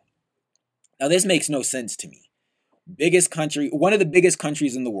players go, now this makes no sense to me. Biggest country, one of the biggest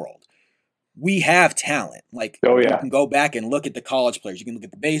countries in the world. We have talent. Like, you can go back and look at the college players. You can look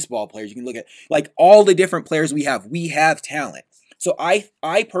at the baseball players. You can look at like all the different players we have. We have talent. So I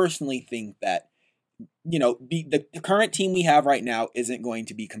personally think that, the current team we have right now isn't going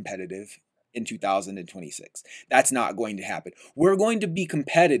to be competitive in 2026. That's not going to happen. We're going to be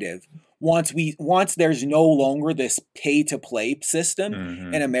competitive once there's no longer this pay to play system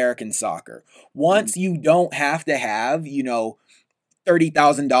in American soccer. Once you don't have to have,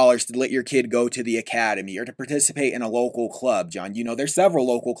 $30,000 to let your kid go to the academy or to participate in a local club, John. There's several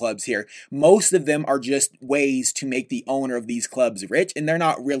local clubs here. Most of them are just ways to make the owner of these clubs rich, and they're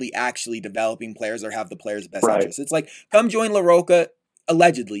not really actually developing players or have the players' best interests. It's like, come join La Roca,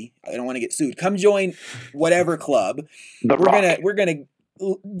 allegedly. I don't want to get sued. Come join whatever club. The Rock,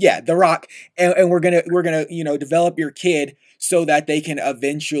 and we're gonna develop your kid so that they can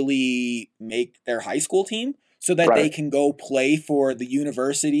eventually make their high school team, so that they can go play for the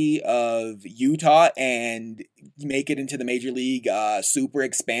University of Utah and make it into the Major League Super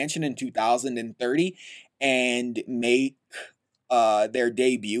expansion in 2030 and make their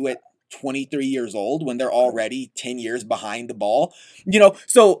debut at 23 years old when they're already 10 years behind the ball.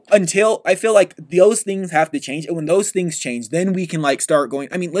 So until I feel like those things have to change. And when those things change, then we can like start going.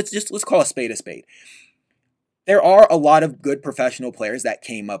 I mean, let's call a spade a spade. There are a lot of good professional players that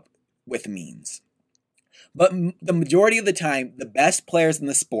came up with means. But the majority of the time, the best players in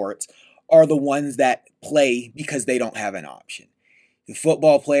the sports are the ones that play because they don't have an option. The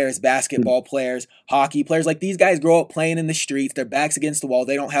football players, basketball players, hockey players, like these guys grow up playing in the streets. Their back's against the wall.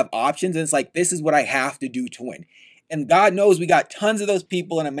 They don't have options. And it's like, this is what I have to do to win. And God knows we got tons of those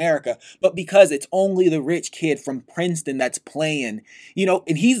people in America. But because it's only the rich kid from Princeton that's playing,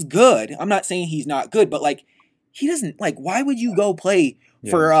 and he's good. I'm not saying he's not good, but like, he doesn't, like, why would you go play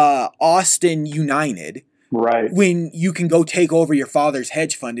for Austin United Right. When you can go take over your father's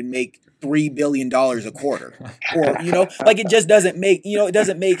hedge fund and make $3 billion a quarter. Or, like it just doesn't make, it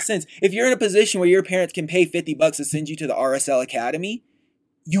doesn't make sense. If you're in a position where your parents can pay $50 to send you to the RSL Academy,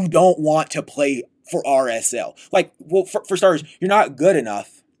 you don't want to play for RSL. Like, well, for starters, you're not good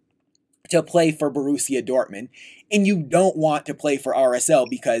enough to play for Borussia Dortmund, and you don't want to play for RSL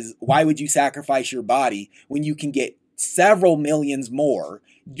because why would you sacrifice your body when you can get several millions more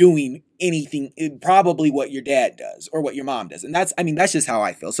doing anything, probably what your dad does or what your mom does? And that's just how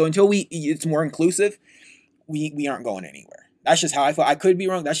I feel. So until it's more inclusive, we aren't going anywhere. That's just how I feel. I could be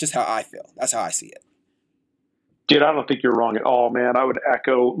wrong. That's just how I feel. That's how I see it. Dude, I don't think you're wrong at all, man. I would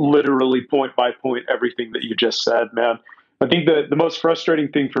echo literally point by point everything that you just said, man. I think the most frustrating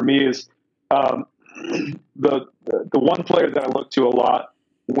thing for me is the one player that I look to a lot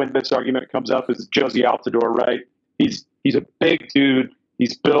when this argument comes up is Jozy Altidore, right? He's a big dude.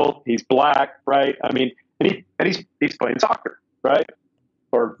 He's built. He's black, right? I mean, and he's playing soccer, right?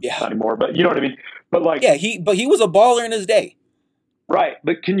 Or not anymore, but you know what I mean. But like, yeah, he was a baller in his day, right?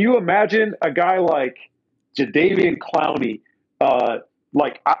 But can you imagine a guy like Jadeveon Clowney?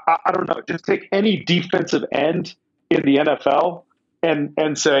 Like I don't know, just take any defensive end in the NFL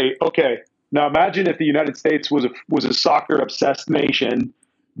and say, okay, now imagine if the United States was a soccer obsessed nation,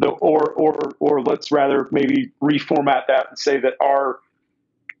 or let's rather maybe reformat that and say that our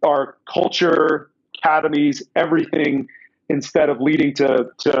culture, academies, everything, instead of leading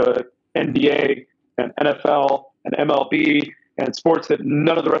to NBA and NFL and MLB and sports that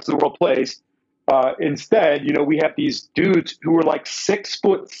none of the rest of the world plays, instead, we have these dudes who are like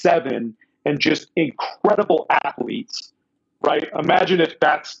 6'7" and just incredible athletes, right? Imagine if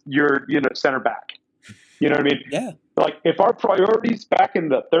that's your center back. You know what I mean? Yeah. Like if our priorities back in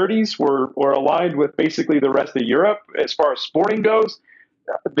the 30s were aligned with basically the rest of Europe as far as sporting goes,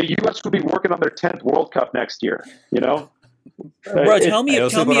 the U.S. would be working on their 10th World Cup next year. Bro, tell me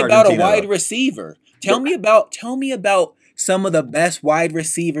about a wide receiver. Tell me about some of the best wide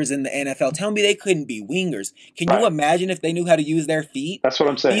receivers in the NFL. Tell me they couldn't be wingers. Can you imagine if they knew how to use their feet? That's what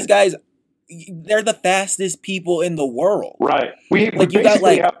I'm saying. These guys, they're the fastest people in the world. Right. We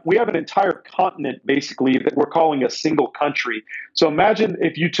have an entire continent basically that we're calling a single country. So imagine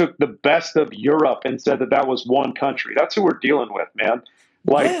if you took the best of Europe and said that was one country. That's who we're dealing with, man.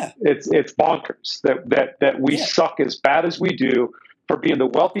 Like it's bonkers that we suck as bad as we do for being the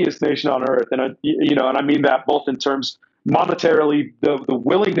wealthiest nation on earth. And and I mean that both in terms monetarily, the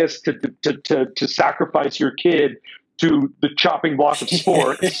willingness to sacrifice your kid to the chopping block of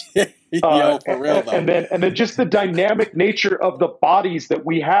sports. For real though. And then just the dynamic nature of the bodies that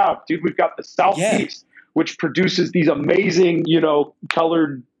we have, dude. We've got the Southeast, which produces these amazing,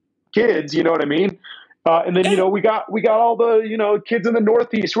 colored kids. You know what I mean? And then we got all the kids in the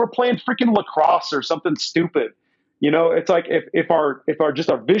Northeast who are playing freaking lacrosse or something stupid. It's like if our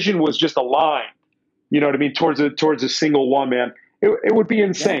vision was just aligned, you know what I mean, towards a single one, man, it would be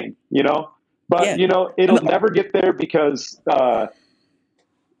insane. But it'll never get there because I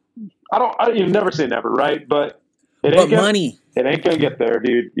even never say never, right? But money. It ain't gonna get there,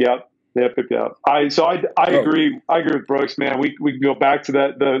 dude. Yep. I agree. I agree with Brooks, man. We can go back to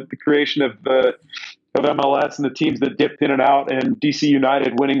that the creation of MLS and the teams that dipped in and out, and DC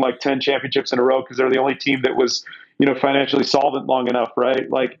United winning like 10 championships in a row because they're the only team that was financially solvent long enough, right?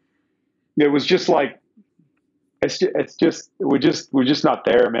 Like it was just like we're just not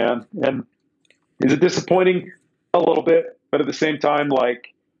there, man. And is it disappointing? A little bit, but at the same time,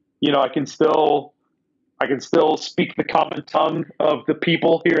 like I can still speak the common tongue of the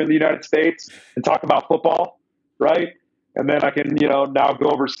people here in the United States and talk about football, right? And then I can, now go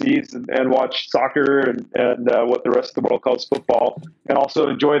overseas and watch soccer and what the rest of the world calls football, and also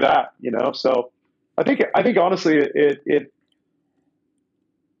enjoy that, So I think honestly, it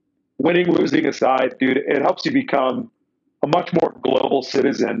winning, losing aside, dude, it helps you become a much more global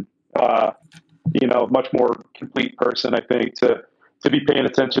citizen, much more complete person. I think to be paying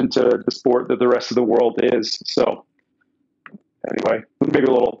attention to the sport that the rest of the world is. So anyway, maybe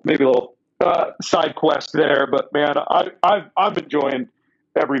a little side quest there, but man, I'm enjoying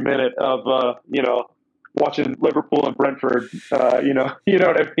every minute of watching Liverpool and Brentford. You know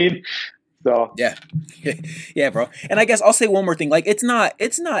what I mean. So yeah, bro. And I guess I'll say one more thing. Like it's not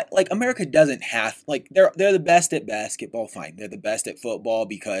like America doesn't have like they're the best at basketball. Fine, they're the best at football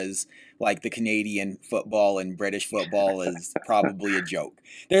because like the Canadian football and British football is probably a joke.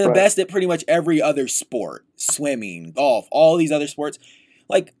 They're the best at pretty much every other sport: swimming, golf, all these other sports.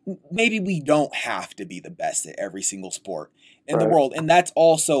 Like maybe we don't have to be the best at every single sport in the world, and that's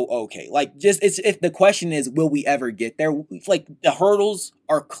also okay. Like just if the question is, will we ever get there? Like the hurdles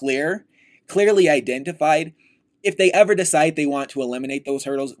are clear. clearly identified. If they ever decide they want to eliminate those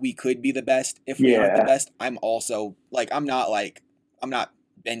hurdles, we could be the best. If we aren't the best, I'm also I'm not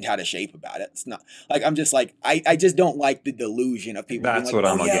bent out of shape about it. It's not like I'm just like I just don't like the delusion of people That's being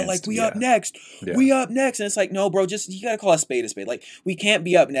what I'm against. like we up next. We up next. And it's like, no, bro, just you gotta call a spade a spade. Like we can't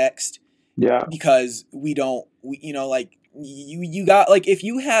be up next. Yeah. Because you got if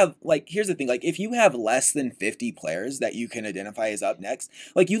you have here's the thing, if you have less than 50 players that you can identify as up next,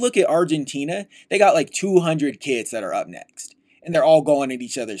 you look at Argentina, they got 200 kids that are up next. And they're all going at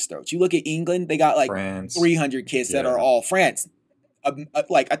each other's throats. You look at England, they got France. 300 kids that are all France.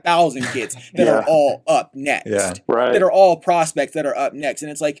 1,000 kids that are all up next. Yeah. Right. That are all prospects that are up next.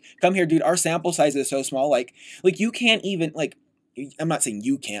 And it's come here, dude, our sample size is so small. You can't even I'm not saying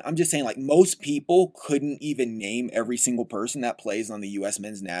you can't. I'm just saying most people couldn't even name every single person that plays on the U.S.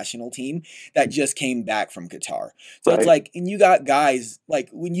 men's national team that just came back from Qatar. So it's and you got guys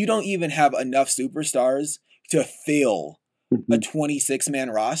when you don't even have enough superstars to fill a 26-man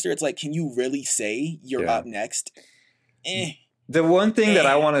roster, it's can you really say you're up next? The one thing that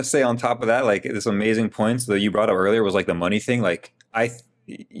I want to say on top of that, this amazing points that you brought up earlier was the money thing.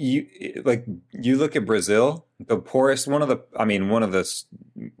 You look at Brazil, the poorest, one of the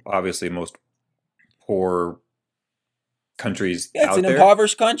obviously most poor countries out there. It's an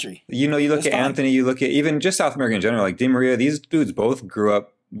impoverished country. You look at Anthony, you look at even just South America in general, Di Maria, these dudes both grew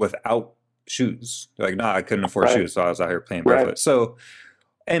up without shoes. I couldn't afford shoes, so I was out here playing barefoot. So,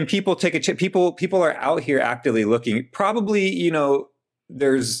 and people take a chip. People are out here actively looking. Probably,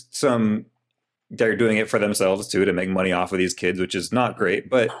 there's some. They're doing it for themselves too to make money off of these kids, which is not great.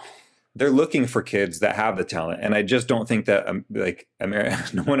 But they're looking for kids that have the talent, and I just don't think that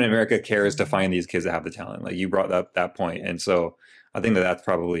no one in America cares to find these kids that have the talent. You brought up that point, and so I think that's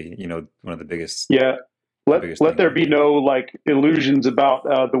probably one of the biggest. Yeah. Let there be no illusions about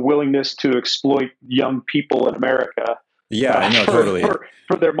the willingness to exploit young people in America. Yeah, I know totally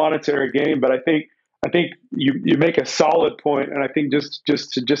for their monetary gain. But I think you make a solid point, and I think just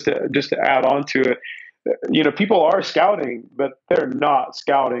to add on to it, people are scouting, but they're not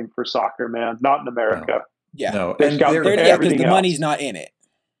scouting for soccer, man. Not in America. No. Yeah, no, they're because the money's not in it.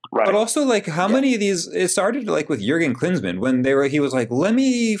 Right. But also, how many of these? It started with Jurgen Klinsmann when he was let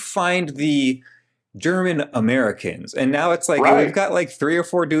me find the German Americans, and now it's we've got 3 or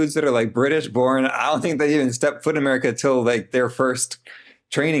 4 dudes that are British born. I don't think they even stepped foot in America till their first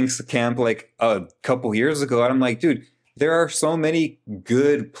training camp a couple years ago. And I'm dude, there are so many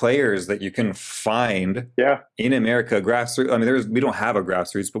good players that you can find in America. Grassroots. We don't have a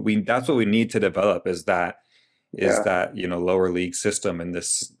grassroots, but that's what we need to develop is that lower league system and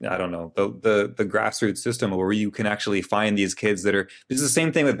this, I don't know, the grassroots system where you can actually find these kids that are, this is the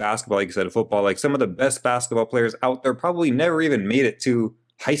same thing with basketball, like you said, football, some of the best basketball players out there probably never even made it to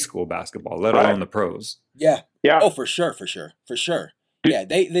high school basketball, let alone the pros. Yeah. Oh, for sure. Yeah,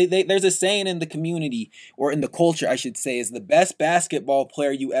 they there's a saying in the community, or in the culture, I should say, is the best basketball player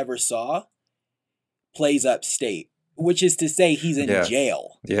you ever saw plays upstate, which is to say he's in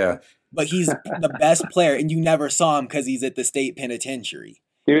jail. Yeah. But he's the best player, and you never saw him because he's at the state penitentiary.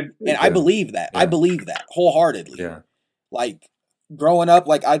 Dude, and I believe that. I believe that wholeheartedly. Yeah. Growing up,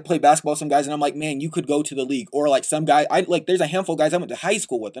 I'd play basketball with some guys, and I'm man, you could go to the league. Or some guy, there's a handful of guys I went to high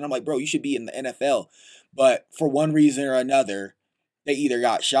school with, and I'm bro, you should be in the NFL. But for one reason or another, they either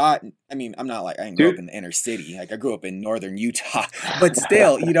got shot. I didn't grow up in the inner city. I grew up in northern Utah. But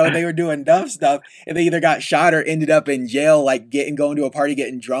still, they were doing dumb stuff. And they either got shot or ended up in jail, going to a party,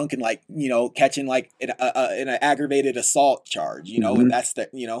 getting drunk, and catching an aggravated assault charge, Mm-hmm. And that's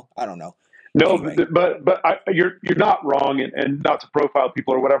I don't know. No, anyway. but you're not wrong, and not to profile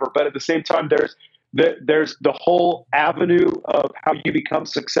people or whatever. But at the same time, there's the whole avenue of how you become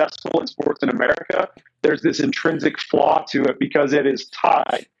successful in sports in America. There's this intrinsic flaw to it because it is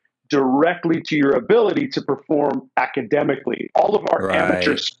tied directly to your ability to perform academically. All of our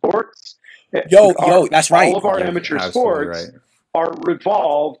amateur sports, that's right. All of our amateur sports are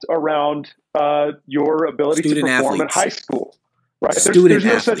revolved around your ability to perform at high school. Right?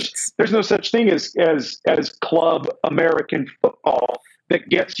 There's no such thing as club American football that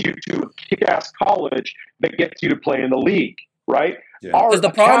gets you to a kick-ass college that gets you to play in the league, right? Because the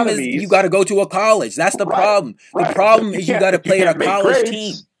problem is you got to go to a college. That's the problem. The problem is you got to play at a college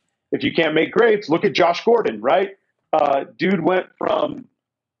team. If you can't make grades, look at Josh Gordon, right? Dude went from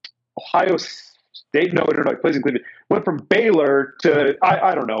Ohio State, no, he plays in Cleveland. Went from Baylor to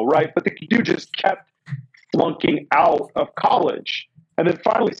I don't know, right? But the dude just kept flunking out of college, and then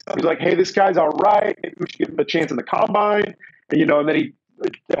finally somebody's hey, this guy's all right. Maybe we should give him a chance in the combine. And then he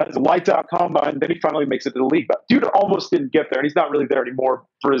has a lights out combine. Then he finally makes it to the league. But dude almost didn't get there, and he's not really there anymore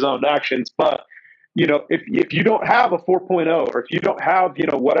for his own actions. But if you don't have a 4.0, or if you don't have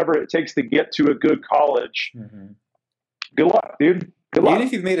whatever it takes to get to a good college, good luck, dude. Good luck. Even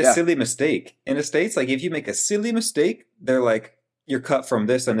if you've made a silly mistake in the States, like if you make a silly mistake, they're like, you're cut from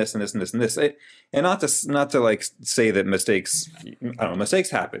this and this and this and this and this. And not to like say that mistakes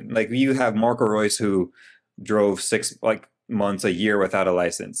happen. Like you have Marco Royce who drove 6 months, a year without a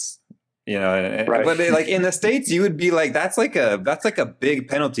license, right. But like in the States, you would be like, that's like a big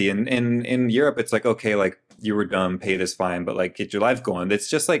penalty. And in Europe, it's like, okay, like you were dumb, pay this fine, but like get your life going. It's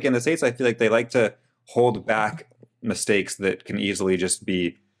just like in the States, I feel like they like to hold back mistakes that can easily just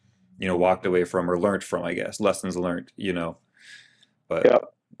be, walked away from or learned from, I guess, lessons learned,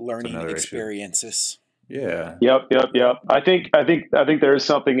 but learning experiences. Issue. Yeah. Yep. I think there is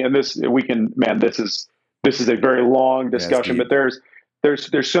something in this. This is a very long discussion, but there's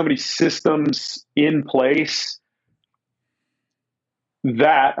so many systems in place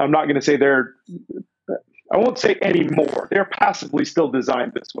that I'm not going to say I won't say anymore. They're passively still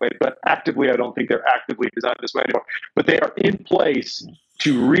designed this way, but actively, I don't think they're actively designed this way anymore. But they are in place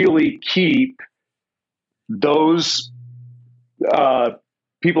to really keep those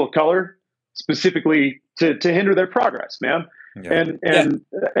people of color, specifically to hinder their progress, man. Yeah. And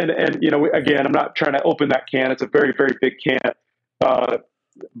again, I'm not trying to open that can. It's a very, very big can.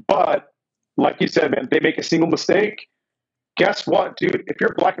 But like you said, man, they make a single mistake. Guess what, dude? If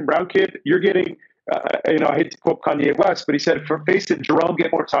you're a black and brown kid, you're getting, I hate to quote Kanye West, but he said, for face it, Jerome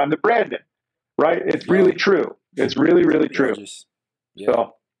get more time than Brandon, right? It's really true. It's really, really true.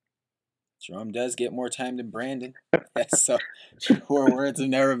 So Jerome does get more time than Brandon. That's so truer words have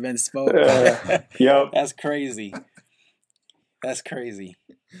never been spoken. Yep. That's crazy.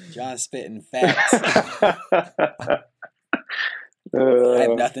 John spitting facts. I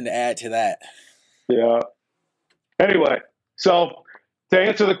have nothing to add to that. Yeah. Anyway, so to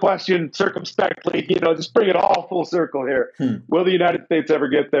answer the question circumspectly, just bring it all full circle here. Will the United States ever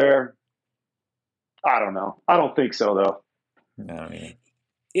get there? I don't know. I don't think so, though. No, yeah.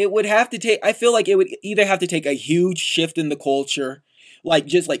 It would have to take, I feel like it would either have to take a huge shift in the culture, like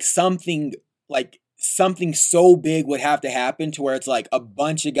just like something so big would have to happen to where it's like a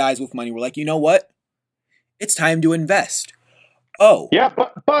bunch of guys with money were like, you know what? It's time to invest. Oh, yeah,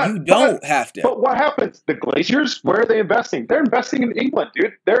 but you don't have to. But what happens? The Glaciers, where are they investing? They're investing in England,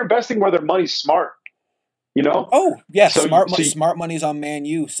 dude. They're investing where their money's smart. Oh, yeah, so smart money's on Man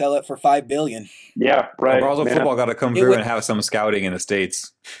U. Sell it for $5 billion. Yeah, right. Basel football got to come through and have some scouting in the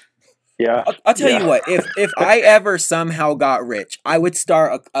States. Yeah, I'll tell you what. If I ever somehow got rich, I would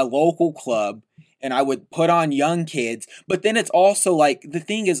start a local club. And I would put on young kids, but then it's also like the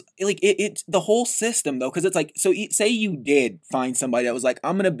thing is like it's the whole system though, because it's like, so say you did find somebody that was like,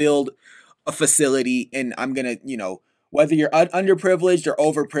 I'm gonna build a facility and I'm gonna, whether you're underprivileged or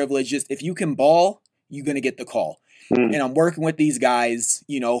overprivileged, just if you can ball, you're gonna get the call. And I'm working with these guys,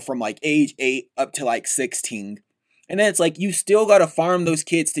 from like age 8 up to like 16. And then it's like, you still got to farm those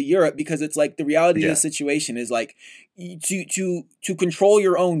kids to Europe because it's like the reality of the situation is like to control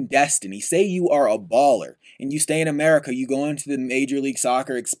your own destiny. Say you are a baller and you stay in America, you go into the Major League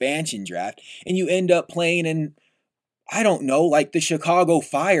Soccer expansion draft and you end up playing in, I don't know, like the Chicago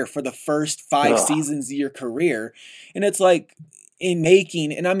Fire for the first 5 seasons of your career. And it's like, let's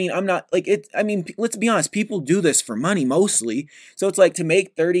be honest, people do this for money mostly. So it's like to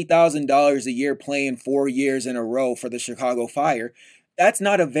make $30,000 a year playing 4 years in a row for the Chicago Fire, that's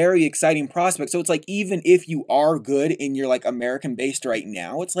not a very exciting prospect. So it's like, even if you are good and you're like American based right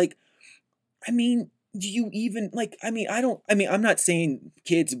now, it's like, do you even like, I'm not saying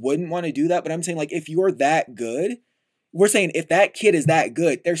kids wouldn't want to do that, but I'm saying like, if you're that good, we're saying if that kid is that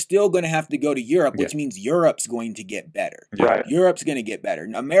good, they're still going to have to go to Europe, which means Europe's going to get better. Right. Europe's going to get better.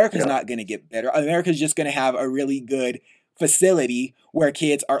 America's not going to get better. America's just going to have a really good facility where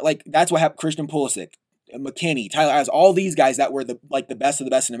kids are like, that's what happened. Christian Pulisic, McKinney, Tyler Adams, all these guys that were the best of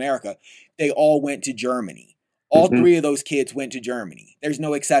the best in America, they all went to Germany. All 3 of those kids went to Germany. There's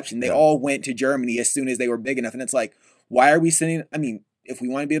no exception. They all went to Germany as soon as they were big enough. And it's like, why are we sending, if we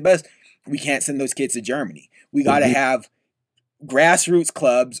want to be the best, we can't send those kids to Germany. We got to have grassroots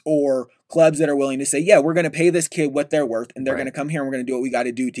clubs or clubs that are willing to say, yeah, we're going to pay this kid what they're worth and they're going to come here and we're going to do what we got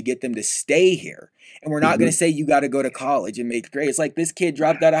to do to get them to stay here. And we're not going to say you got to go to college and make grades. Like this kid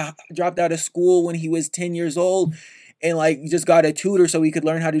dropped out of school when he was 10 years old and like just got a tutor so he could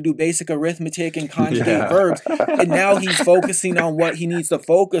learn how to do basic arithmetic and conjugate verbs. And now he's focusing on what he needs to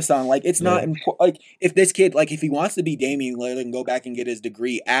focus on. Like it's not important. Like if this kid, like if he wants to be Damian Lillard and go back and get his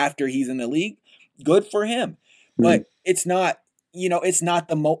degree after he's in the league, good for him. But it's not it's not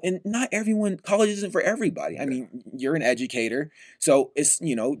and not everyone, college isn't for everybody. I mean, you're an educator, so it's,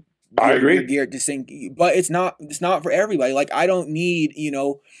 I agree. You're geared to sing, but it's not for everybody. Like, I don't need,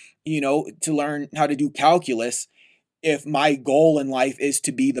 to learn how to do calculus if my goal in life is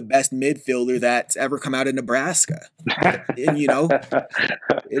to be the best midfielder that's ever come out of Nebraska. And,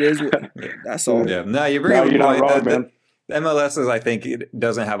 it is, that's all. Yeah. No, you're not wrong, man. The MLS is, I think, it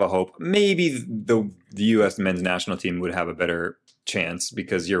doesn't have a hope. Maybe the U.S. men's national team would have a better chance,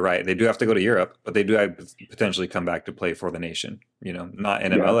 because you're right. They do have to go to Europe, but they do have potentially come back to play for the nation. Not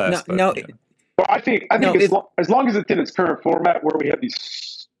in MLS. Well, I think as long as it's in its current format, where we have these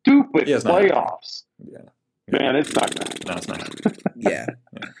stupid playoffs. Man, it's not good. No, it's not. Yeah.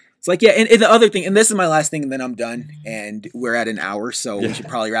 It's like, and the other thing, and this is my last thing, and then I'm done, and we're at an hour, so we should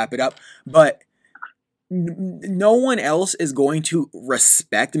probably wrap it up. But no one else is going to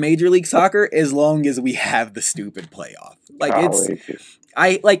respect Major League Soccer as long as we have the stupid playoff. Like,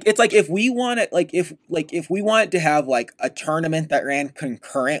 it's like if we want it, if we wanted to have like a tournament that ran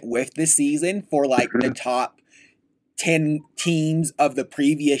concurrent with the season for like the top 10 teams of the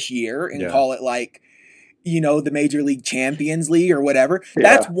previous year, and call it like, the Major League Champions League or whatever,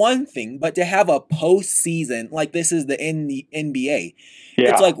 that's one thing. But to have a postseason, like this is the NBA,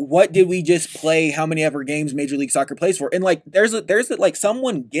 it's like, what did we just play? How many ever games Major League Soccer plays for? And like, there's like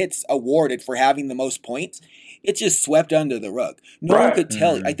someone gets awarded for having the most points. It's just swept under the rug. No one could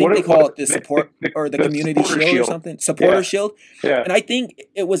tell you. I think they call it the support or the community shield or something. Supporter shield. Yeah. And I think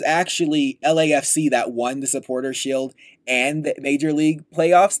it was actually LAFC that won the supporter shield and the Major League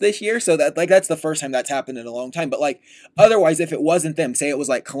playoffs this year. So that's the first time that's happened in a long time. But like, otherwise, if it wasn't them, say it was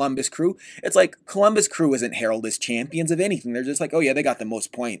like Columbus Crew, it's like Columbus Crew isn't heralded as champions of anything. They're just like, oh yeah, they got the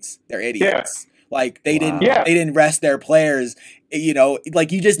most points. They're idiots. Yeah. Like they didn't rest their players.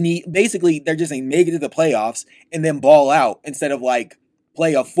 Like you just need, basically they're just saying make it to the playoffs and then ball out instead of like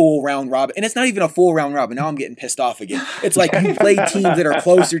play a full round robin. And it's not even a full round robin. Now I'm getting pissed off again. It's like you play teams that are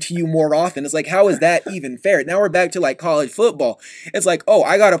closer to you more often. It's like, how is that even fair? Now we're back to like college football. It's like, oh,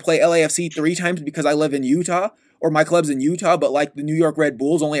 I got to play LAFC 3 times because I live in Utah or my club's in Utah, but like the New York Red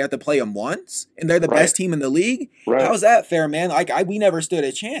Bulls only have to play them once and they're the best team in the league. Right. How's that fair, man? Like we never stood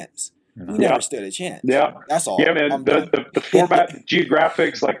a chance. We never stood a chance. Yeah. That's all. Yeah, man. The format, the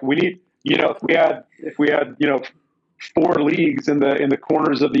geographics, like we need, if we had 4 leagues in the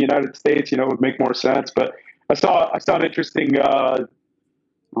corners of the United States, it would make more sense. But I saw an interesting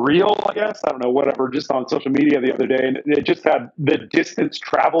reel, I guess, I don't know, whatever, just on social media the other day, and it just had the distance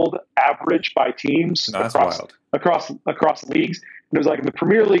traveled average by teams across leagues. And it was like in the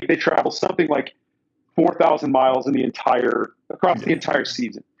Premier League, they travel something like 4,000 miles across the entire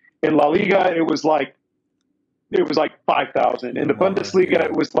season. In La Liga, it was like 5,000. In the Bundesliga,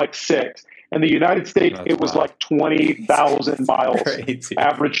 it was like 6. In the United States, it was like 20,000 miles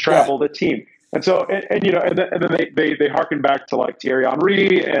average traveled a team. And so, and then they harken back to like Thierry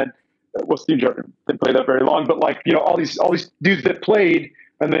Henry and Steve Jobs didn't play that very long, but like all these dudes that played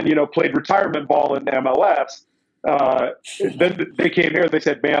and then played retirement ball in the MLS. Then they came here. They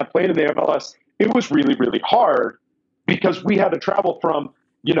said, "Man, playing in the MLS, it was really, really hard because we had to travel from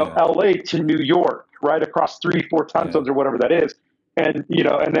LA to New York, right across 3-4 time zones or whatever that is, and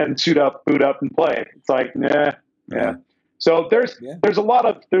and then suit up, boot up, and play." It's like, yeah. So there's a lot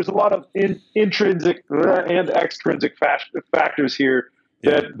of intrinsic and extrinsic factors here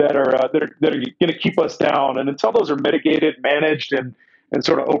that are going to keep us down, and until those are mitigated, managed, and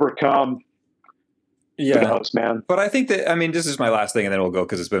sort of overcome. Yeah, who knows, man. But I think that, this is my last thing, and then we'll go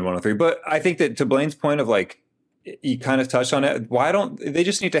because it's been 103. But I think that to Blaine's point of like, you kind of touched on it. Why don't they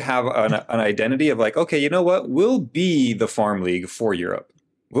just need to have an identity of like, okay, you know what? We'll be the farm league for Europe.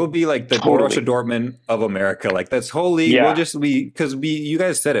 We'll be like the Borussia Dortmund of America. Like this whole league will just be, because you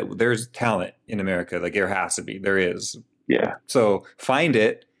guys said it. There's talent in America. Like there has to be. There is. Yeah. So find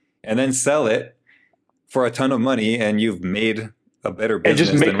it and then sell it for a ton of money, and you've made a better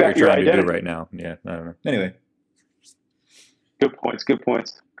business than what you're trying to do right now. Yeah. I don't know. Anyway. Good points.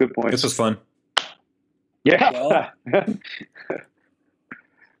 This was fun. Yeah.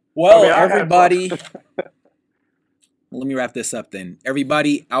 Well, everybody, let me wrap this up then.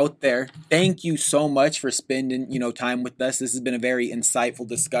 Everybody out there, thank you so much for spending, time with us. This has been a very insightful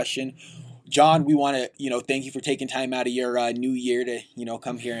discussion. John, we want to, thank you for taking time out of your new year to,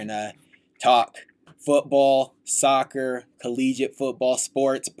 come here and talk football, soccer, collegiate football,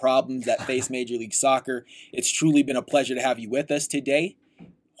 sports, problems that face Major League Soccer. It's truly been a pleasure to have you with us today.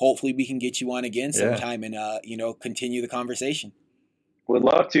 Hopefully we can get you on again sometime and, continue the conversation. Would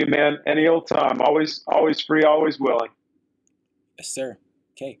love to, man. Any old time. Always free, always willing. Yes, sir.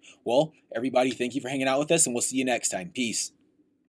 Okay. Well, everybody, thank you for hanging out with us, and we'll see you next time. Peace.